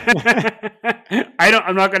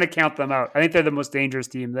not going to count them out. I think they're the most dangerous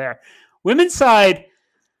team there. Women's side,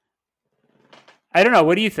 I don't know.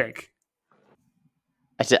 What do you think?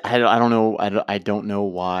 I don't know. I don't know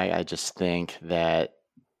why. I just think that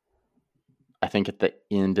I think at the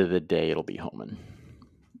end of the day, it'll be Homan.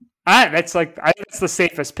 That's the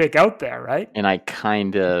safest pick out there, right? And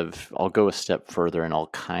I'll go a step further and I'll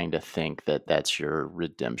kind of think that that's your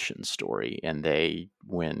redemption story and they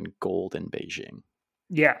win gold in Beijing.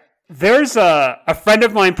 Yeah. There's a friend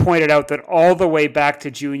of mine pointed out that all the way back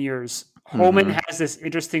to juniors, Homan has this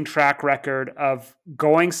interesting track record of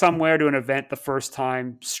going somewhere to an event the first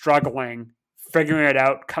time, struggling, figuring it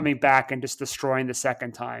out, coming back and just destroying the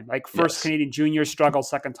second time. Like first Canadian junior struggled,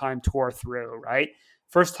 second time tore through, right?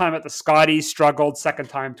 First time at the Scotties, struggled, second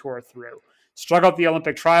time tore through. Struggled at the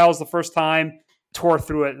Olympic trials the first time, tore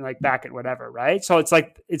through it and like back at whatever, right? So it's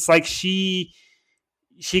like she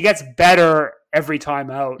gets better every time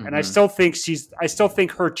out. And I still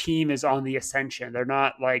think her team is on the ascension. They're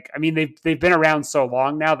not like, I mean, they've been around so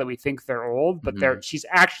long now that we think they're old, but she's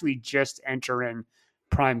actually just entering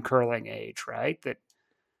prime curling age, right? That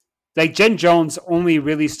like Jen Jones only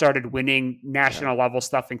really started winning national level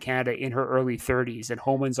stuff in Canada in her early 30s, and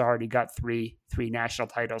Homan's already got three national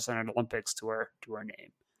titles and an Olympics to her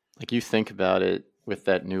name. Like you think about it with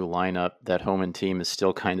that new lineup, that Homan team is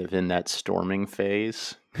still kind of in that storming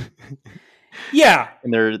phase. Yeah,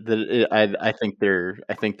 and I think they're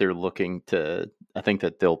looking to. I think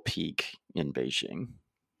that they'll peak in Beijing.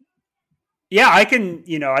 Yeah, I think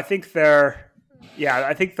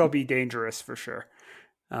they'll be dangerous for sure.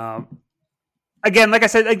 Again, like I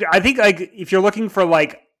said, I think if you're looking for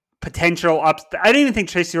like potential ups, I don't even think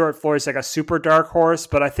Tracy Floor is like a super dark horse,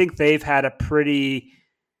 but I think they've had a pretty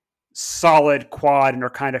solid quad and are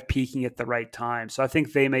kind of peaking at the right time. So I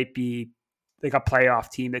think they might be like a playoff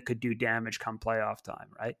team that could do damage come playoff time,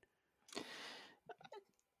 right?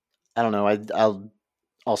 I don't know.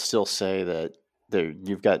 I'll still say that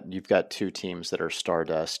you've got two teams that are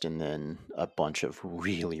Stardust and then a bunch of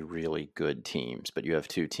really, really good teams, but you have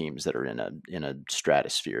two teams that are in a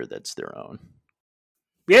stratosphere that's their own.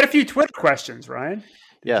 We had a few Twitter questions, Ryan.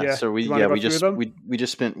 We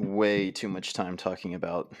just spent way too much time talking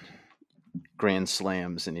about Grand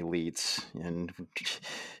Slams and elites, and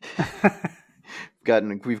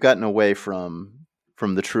we've gotten away from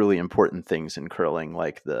the truly important things in curling,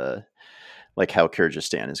 like how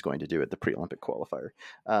Kyrgyzstan is going to do at the pre-Olympic qualifier.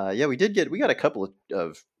 We got a couple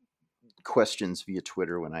of questions via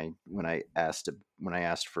Twitter when I asked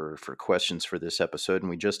for questions for this episode, and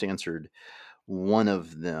we just answered one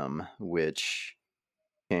of them, which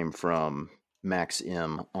came from Max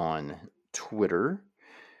M on Twitter.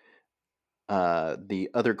 The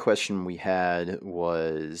other question we had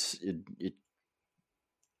was it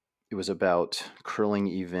was about curling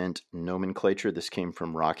event nomenclature. This came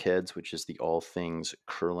from Rockheads, which is the All Things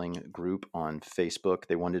Curling group on Facebook.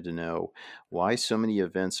 They wanted to know why so many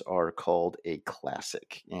events are called a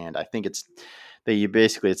classic. And I think it's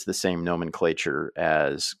the same nomenclature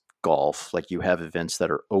as golf. Like you have events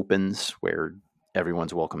that are opens where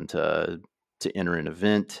everyone's welcome to enter an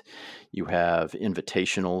event. You have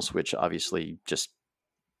invitationals, which obviously just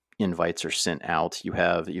invites are sent out. You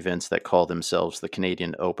have events that call themselves the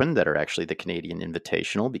Canadian Open that are actually the Canadian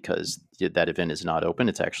Invitational, because that event is not open.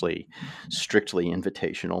 It's actually strictly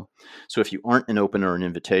invitational. So if you aren't an open or an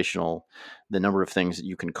invitational, the number of things that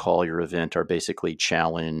you can call your event are basically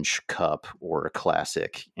challenge, cup, or a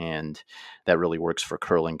classic. And that really works for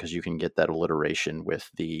curling because you can get that alliteration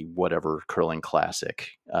with the whatever curling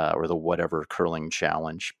classic or the whatever curling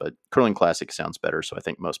challenge. But curling classic sounds better. So I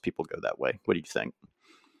think most people go that way. What do you think?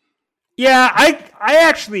 Yeah, I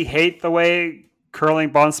actually hate the way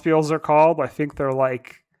curling bonspiels are called. I think they're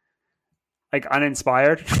like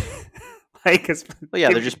uninspired. They're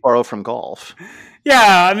just borrowed from golf.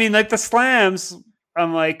 Yeah, I mean, like the slams,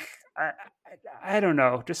 I'm like, I don't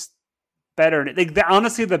know, just better.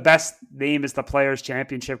 Honestly, the best name is the Players'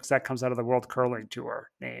 Championship because that comes out of the World Curling Tour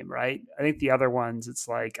name, right? I think the other ones, it's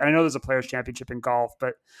like, I know there's a Players' Championship in golf,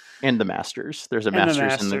 but and the Masters. There's a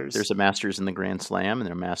Masters. There's a Masters in the Grand Slam, and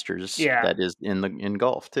there are Masters that is in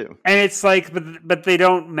golf too. And it's like, but they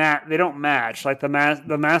don't match. Like the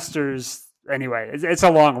Masters. Anyway, it's a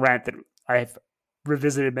long rant that I've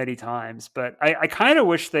revisited many times, but I kind of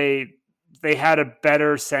wish they had a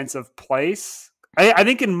better sense of place. I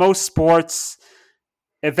think in most sports,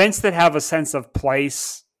 events that have a sense of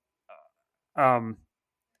place,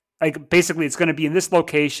 like basically it's going to be in this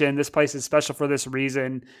location, this place is special for this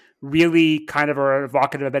reason, really kind of an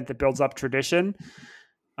evocative event that builds up tradition.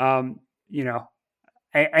 And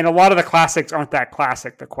a lot of the classics aren't that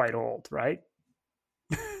classic. They're quite old, right?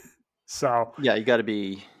 So yeah, you got to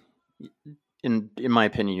be in my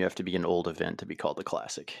opinion, you have to be an old event to be called a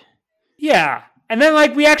classic. Yeah. And then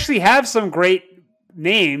like we actually have some great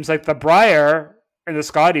names, like the Briar and the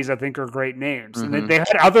Scotties, I think are great names. Mm-hmm. And they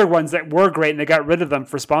had other ones that were great and they got rid of them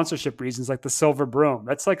for sponsorship reasons, like the Silver Broom.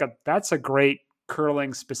 That's a great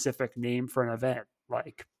curling specific name for an event.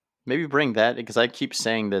 Like maybe bring that, because I keep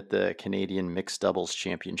saying that the Canadian Mixed Doubles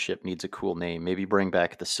Championship needs a cool name. Maybe bring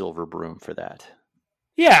back the Silver Broom for that.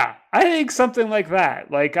 Yeah, I think something like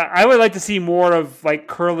that. Like I would like to see more of like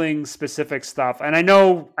curling specific stuff. And I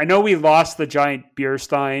know we lost the giant beer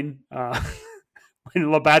stein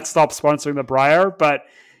when Labatt stopped sponsoring the Briar, and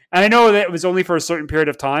I know that it was only for a certain period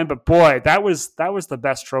of time. But boy, that was the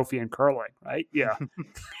best trophy in curling, right? Yeah.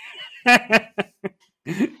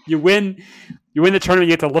 You win the tournament,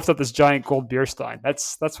 you get to lift up this giant gold beer stein.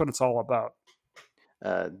 That's what it's all about.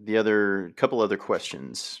 The couple other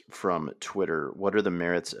questions from Twitter. What are the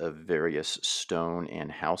merits of various stone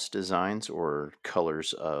and house designs or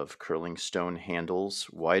colors of curling stone handles?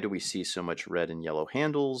 Why do we see so much red and yellow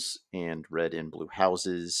handles and red and blue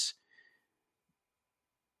houses?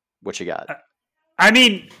 What you got? I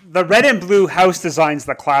mean, the red and blue house design's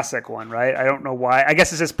the classic one, right? I don't know why. I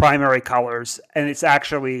guess it's just primary colors, and it's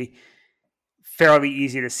actually fairly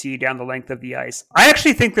easy to see down the length of the ice. I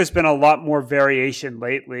actually think there's been a lot more variation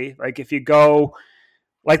lately. Like if you go,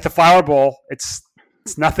 like the Flower Bowl, it's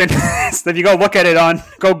nothing. If you go look at it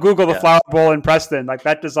go Google the Flower Bowl in Preston, like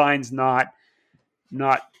that design's not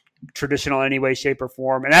traditional in any way, shape, or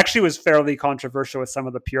form. And actually was fairly controversial with some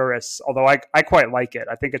of the purists, although I quite like it.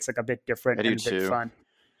 I think it's like a bit different and a bit fun.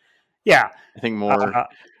 Yeah. I think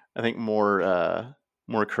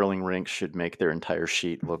more curling rinks should make their entire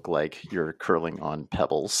sheet look like you're curling on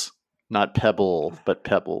pebbles. Not pebble, but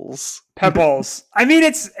pebbles. Pebbles. I mean,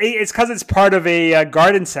 it's because it's part of a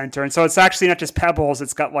garden center, and so it's actually not just pebbles.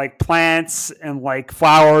 It's got like plants and like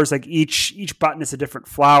flowers. Like each button is a different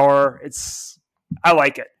flower. I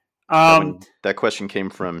like it. That question came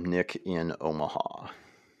from Nick in Omaha.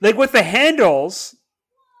 Like with the handles,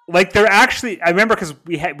 like they're actually. I remember because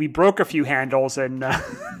we broke a few handles in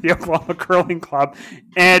the Oklahoma Curling Club,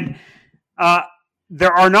 and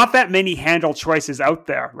there are not that many handle choices out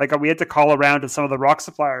there. Like we had to call around to some of the rock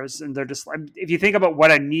suppliers, and they're just. If you think about what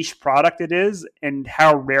a niche product it is, and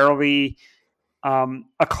how rarely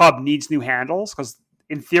a club needs new handles, because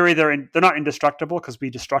in theory they're not indestructible because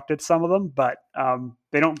we destructed some of them, but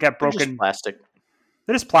they don't get broken. They're just plastic.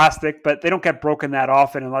 They're just plastic, but they don't get broken that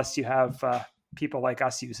often unless you have people like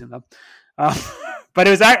us using them. But it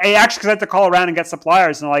was actually because I had to call around and get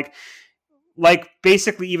suppliers, and like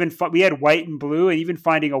basically we had white and blue, and even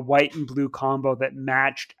finding a white and blue combo that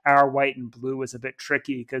matched our white and blue was a bit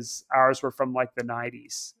tricky because ours were from like the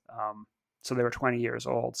 90s. So they were 20 years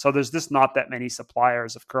old. So there's just not that many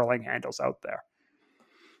suppliers of curling handles out there.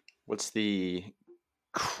 What's the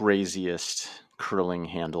craziest curling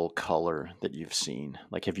handle color that you've seen?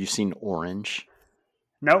 Like, have you seen orange?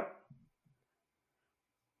 Nope.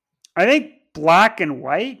 I think black and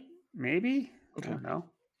white, maybe. Okay. I don't know.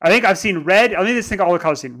 I think I've seen red. I just think all the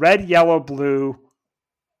colors I've seen: red, yellow, blue,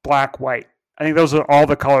 black, white. I think those are all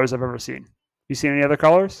the colors I've ever seen. You seen any other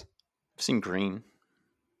colors? I've seen green.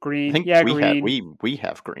 Green. I think green. We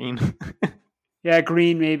have green. Yeah,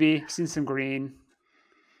 green maybe. I've seen some green.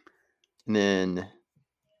 And then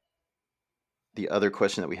the other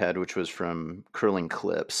question that we had, which was from Curling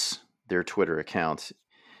Clips, their Twitter account,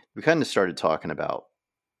 we kind of started talking about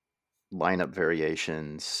lineup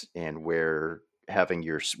variations and where having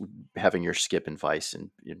your skip and vice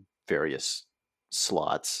in various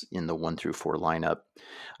slots in the 1 through 4 lineup.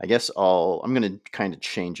 I guess I'm going to kind of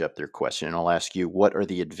change up their question, and I'll ask you, what are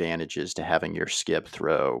the advantages to having your skip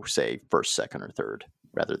throw, say, first, second, or third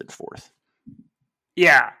rather than fourth?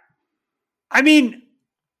 Yeah. I mean,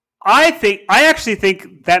 I actually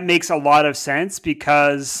think that makes a lot of sense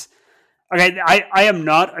because, okay, I am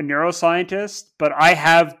not a neuroscientist, but I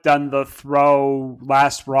have done the throw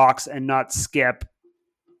last rocks and not skip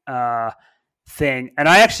thing. And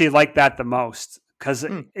I actually like that the most because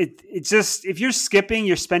it's just, if you're skipping,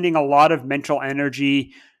 you're spending a lot of mental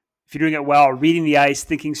energy. If you're doing it well, reading the ice,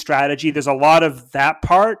 thinking strategy, there's a lot of that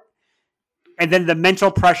part. And then the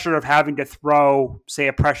mental pressure of having to throw, say,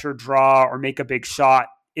 a pressure draw or make a big shot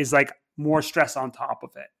is like more stress on top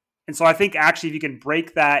of it. And so I think actually if you can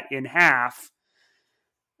break that in half,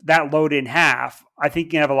 that load in half, I think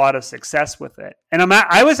you can have a lot of success with it. And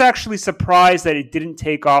I was actually surprised that it didn't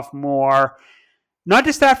take off more, not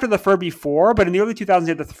just after the Furby 4, but in the early 2000s, you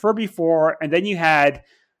had the Furby 4, and then you had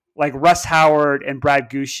like Russ Howard and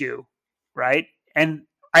Brad Gushue, right? And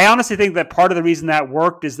I honestly think that part of the reason that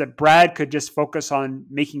worked is that Brad could just focus on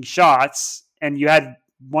making shots, and you had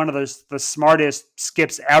one of the smartest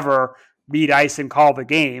skips ever read ice and call the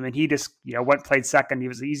game. And he just, played second. It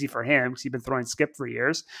was easy for him because he'd been throwing skip for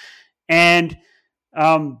years. And,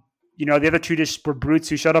 the other two just were brutes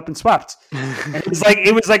who showed up and swept. And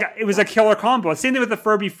it was a killer combo. Same thing with the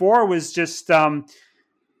Furby 4 was just, Furby.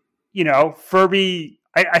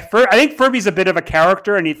 I think Furby's a bit of a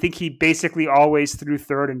character, and you think he basically always threw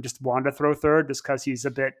third and just wanted to throw third just because he's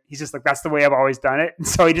just like, that's the way I've always done it. And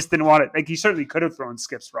so he just didn't want it. Like, he certainly could have thrown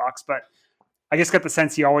skips rocks, but I just got the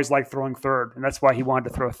sense he always liked throwing third, and that's why he wanted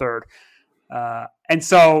to throw third. And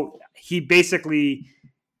so he basically,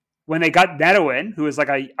 when they got Neto in, who was like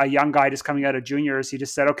a young guy just coming out of juniors, he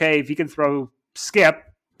just said, okay, if he can throw skip,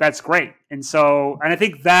 that's great. And I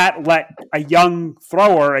think that let a young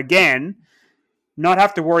thrower, again, not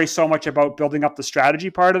have to worry so much about building up the strategy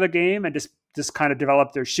part of the game and just kind of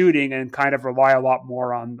develop their shooting and kind of rely a lot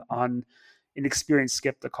more on an experienced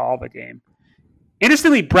skip to call the game.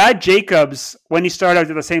 Interestingly, Brad Jacobs, when he started out,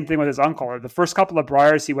 did the same thing with his uncle. The first couple of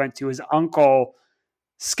Briars he went to, his uncle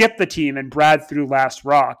skipped the team and Brad threw last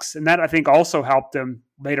rocks. And that, I think, also helped him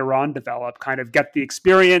later on develop, kind of get the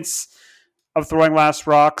experience of throwing last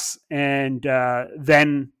rocks, and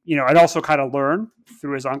then, I'd also kind of learn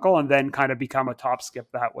through his uncle and then kind of become a top skip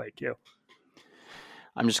that way too.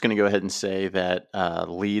 I'm just going to go ahead and say that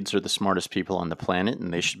leads are the smartest people on the planet,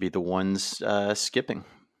 and they should be the ones skipping.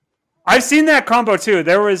 I've seen that combo too.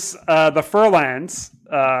 There was the Furlands,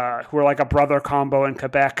 who are like a brother combo in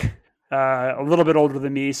Quebec, a little bit older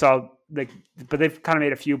than me. But they've kind of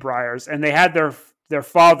made a few Briars, and they had their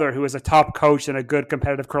father, who was a top coach and a good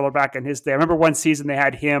competitive curler back in his day. I remember one season they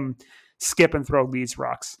had him skip and throw leads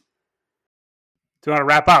rocks. Do you want to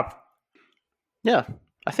wrap up? Yeah,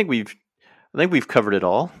 I think we've covered it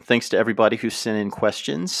all. Thanks to everybody who sent in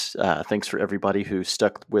questions. Thanks for everybody who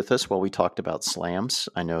stuck with us while we talked about slams.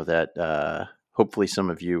 I know that hopefully some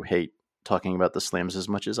of you hate talking about the slams as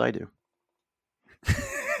much as I do.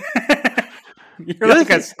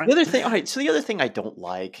 The other thing I don't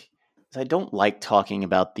like is I don't like talking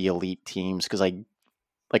about the elite teams because I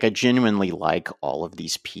genuinely like all of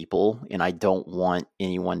these people, and I don't want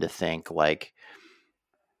anyone to think like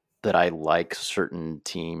that I like certain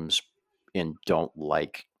teams and don't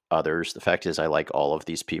like others. The fact is, I like all of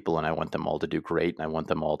these people, and I want them all to do great, and I want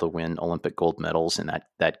them all to win Olympic gold medals, and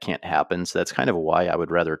that can't happen. So that's kind of why I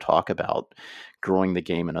would rather talk about growing the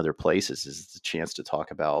game in other places, is it's a chance to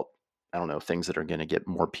talk about, I don't know, things that are going to get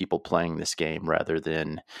more people playing this game rather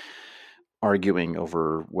than arguing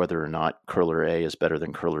over whether or not curler A is better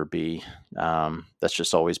than curler B. That's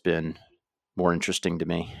just always been more interesting to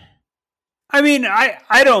me. I mean,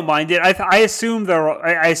 I don't mind it. I assume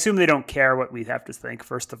they don't care what we have to think.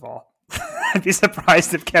 First of all, I'd be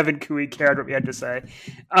surprised if Kevin Cooey cared what we had to say.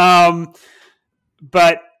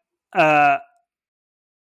 But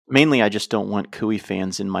mainly, I just don't want Cooey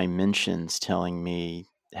fans in my mentions telling me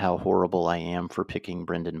how horrible I am for picking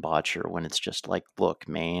Brendan Bottcher when it's just like, look,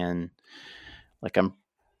 man, like I'm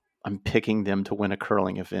picking them to win a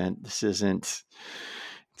curling event. This isn't.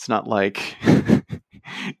 It's not like.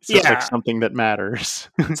 It's just like something that matters.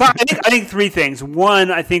 So I think three things.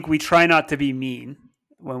 One, I think we try not to be mean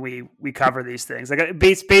when we cover these things. Like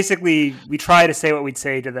basically, we try to say what we'd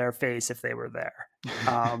say to their face if they were there.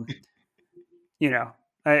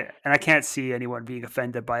 I can't see anyone being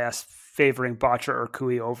offended by us favoring Bottcher or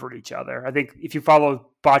Cooey over each other. I think if you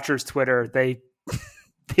follow Botcher's Twitter, they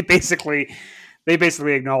basically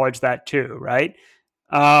acknowledge that too, right?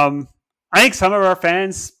 I think some of our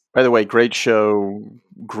fans. By the way, great show,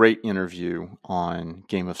 great interview on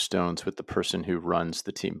Game of Stones with the person who runs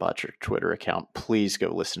the Team Bottcher Twitter account. Please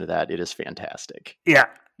go listen to that. It is fantastic. Yeah.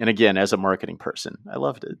 And again, as a marketing person, I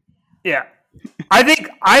loved it. Yeah.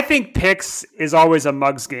 I think picks is always a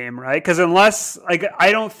mugs game, right? Because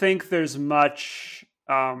I don't think there's much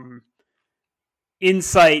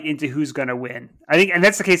insight into who's going to win. I think, and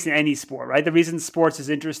that's the case in any sport, right? The reason sports is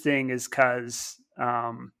interesting is because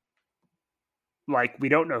we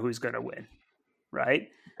don't know who's going to win, right?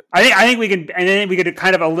 I think we can, and then we could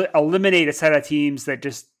kind of eliminate a set of teams that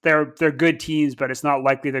just they're good teams, but it's not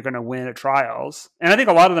likely they're going to win at trials. And I think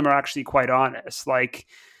a lot of them are actually quite honest. Like,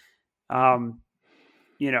 Mike,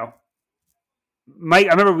 I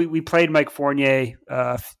remember we played Mike Fournier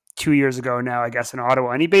 2 years ago now, I guess, in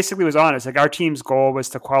Ottawa, and he basically was honest. Like, our team's goal was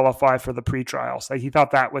to qualify for the pre-trials. Like, he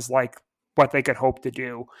thought that was like what they could hope to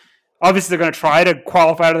do. Obviously, they're going to try to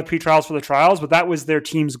qualify to the pre-trials for the trials, but that was their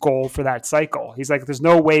team's goal for that cycle. He's like, there's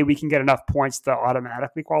no way we can get enough points to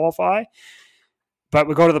automatically qualify, but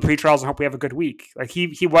we go to the pre-trials and hope we have a good week. Like,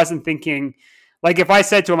 he wasn't thinking, like, if I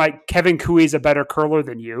said to him, like, Kevin Cooey's a better curler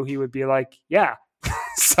than you, he would be like, yeah.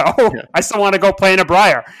 So I still want to go play in a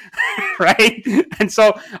Briar, right? And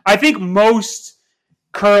so I think most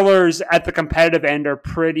curlers at the competitive end are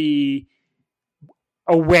pretty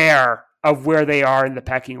aware of where they are in the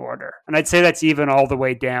pecking order. And I'd say that's even all the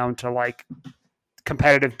way down to like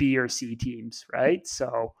competitive B or C teams, right?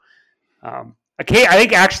 So I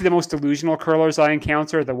think actually the most delusional curlers I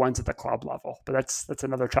encounter are the ones at the club level, but that's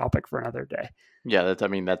another topic for another day. Yeah,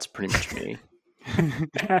 that's pretty much me.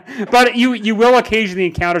 But you will occasionally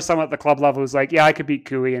encounter someone at the club level who's like, yeah, I could beat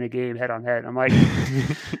Cooey in a game head on head. I'm like,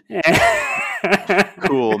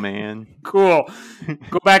 cool, man. Cool.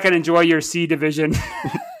 Go back and enjoy your C division.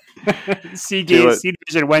 C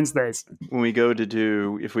division Wednesdays. When we go to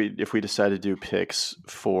do, if we decide to do picks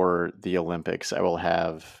for the Olympics, I will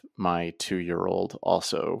have my 2-year-old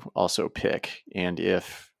also pick, and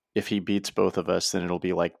if he beats both of us, then it'll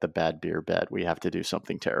be like the bad beer bet. We have to do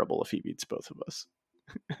something terrible if he beats both of us.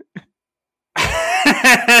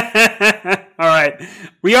 All right,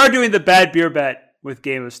 we are doing the bad beer bet with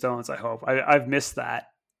Game of Stones. I hope I've missed that.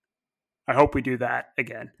 I hope we do that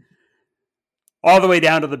again. All the way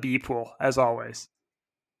down to the B pool, as always.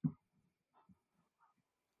 I'll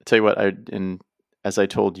tell you what, as I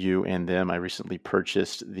told you and them, I recently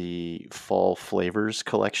purchased the fall flavors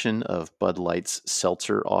collection of Bud Light's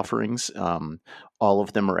seltzer offerings. All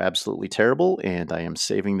of them are absolutely terrible, and I am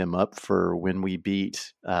saving them up for when we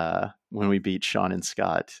beat Sean and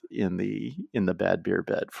Scott in the bad beer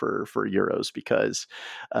bet for Euros, because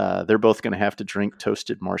they're both going to have to drink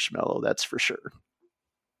toasted marshmallow. That's for sure.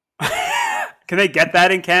 Can they get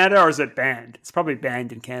that in Canada, or is it banned? It's probably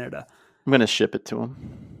banned in Canada. I'm going to ship it to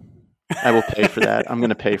them. I will pay for that. I'm going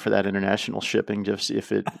to pay for that international shipping, just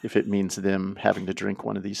if it means them having to drink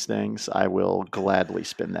one of these things. I will gladly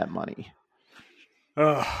spend that money.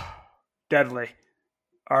 Oh, deadly.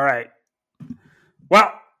 All right.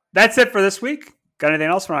 Well, that's it for this week. Got anything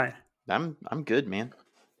else, Ryan? I'm good, man.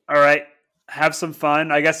 All right. Have some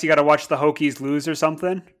fun. I guess you got to watch the Hokies lose or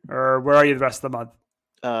something. Or where are you the rest of the month?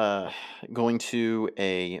 Going to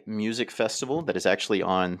a music festival that is actually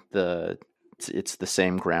on it's the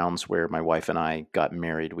same grounds where my wife and I got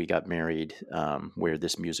married. We got married where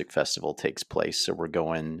this music festival takes place. So we're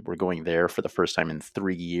going there for the first time in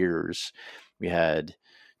 3 years. We had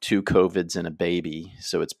 2 COVIDs and a baby,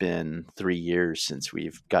 so it's been 3 years since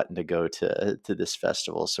we've gotten to go to this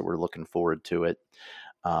festival. So we're looking forward to it.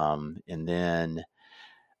 And then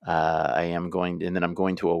I'm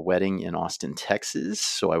going to a wedding in Austin, Texas,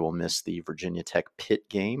 so I will miss the Virginia Tech Pitt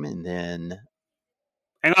game. And then,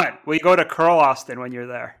 hang on, will you go to Curl Austin when you're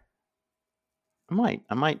there? I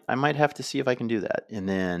might have to see if I can do that. And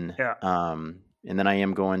then, and then I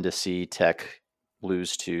am going to see Tech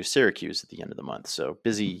lose to Syracuse at the end of the month. So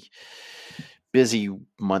busy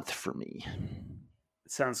month for me.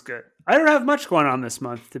 Sounds good. I don't have much going on this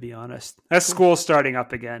month, to be honest. That's school starting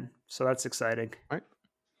up again, so that's exciting. All right.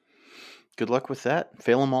 Good luck with that.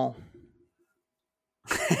 Fail them all.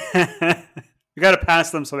 You got to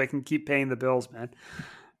pass them so they can keep paying the bills, man.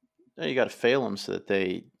 No, you got to fail them so that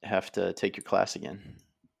they have to take your class again.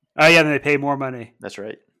 Oh, yeah, then they pay more money. That's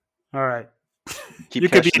right. All right. You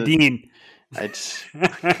could be a dean.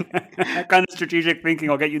 That kind of strategic thinking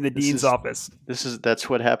will get you in the dean's office. That's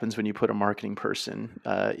what happens when you put a marketing person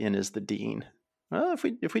in as the dean. Well,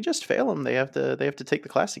 if we just fail them, they have to take the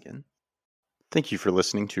class again. Thank you for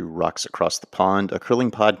listening to Rocks Across the Pond, a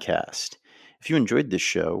curling podcast. If you enjoyed this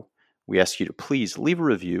show, we ask you to please leave a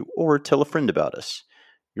review or tell a friend about us.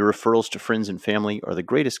 Your referrals to friends and family are the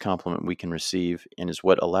greatest compliment we can receive and is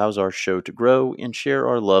what allows our show to grow and share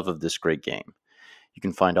our love of this great game. You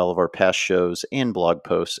can find all of our past shows and blog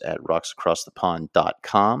posts at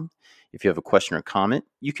rocksacrossthepond.com. If you have a question or comment,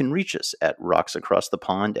 you can reach us at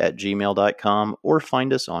rocksacrossthepond@gmail.com or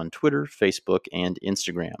find us on Twitter, Facebook, and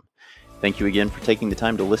Instagram. Thank you again for taking the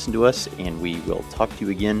time to listen to us, and we will talk to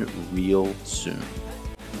you again real soon.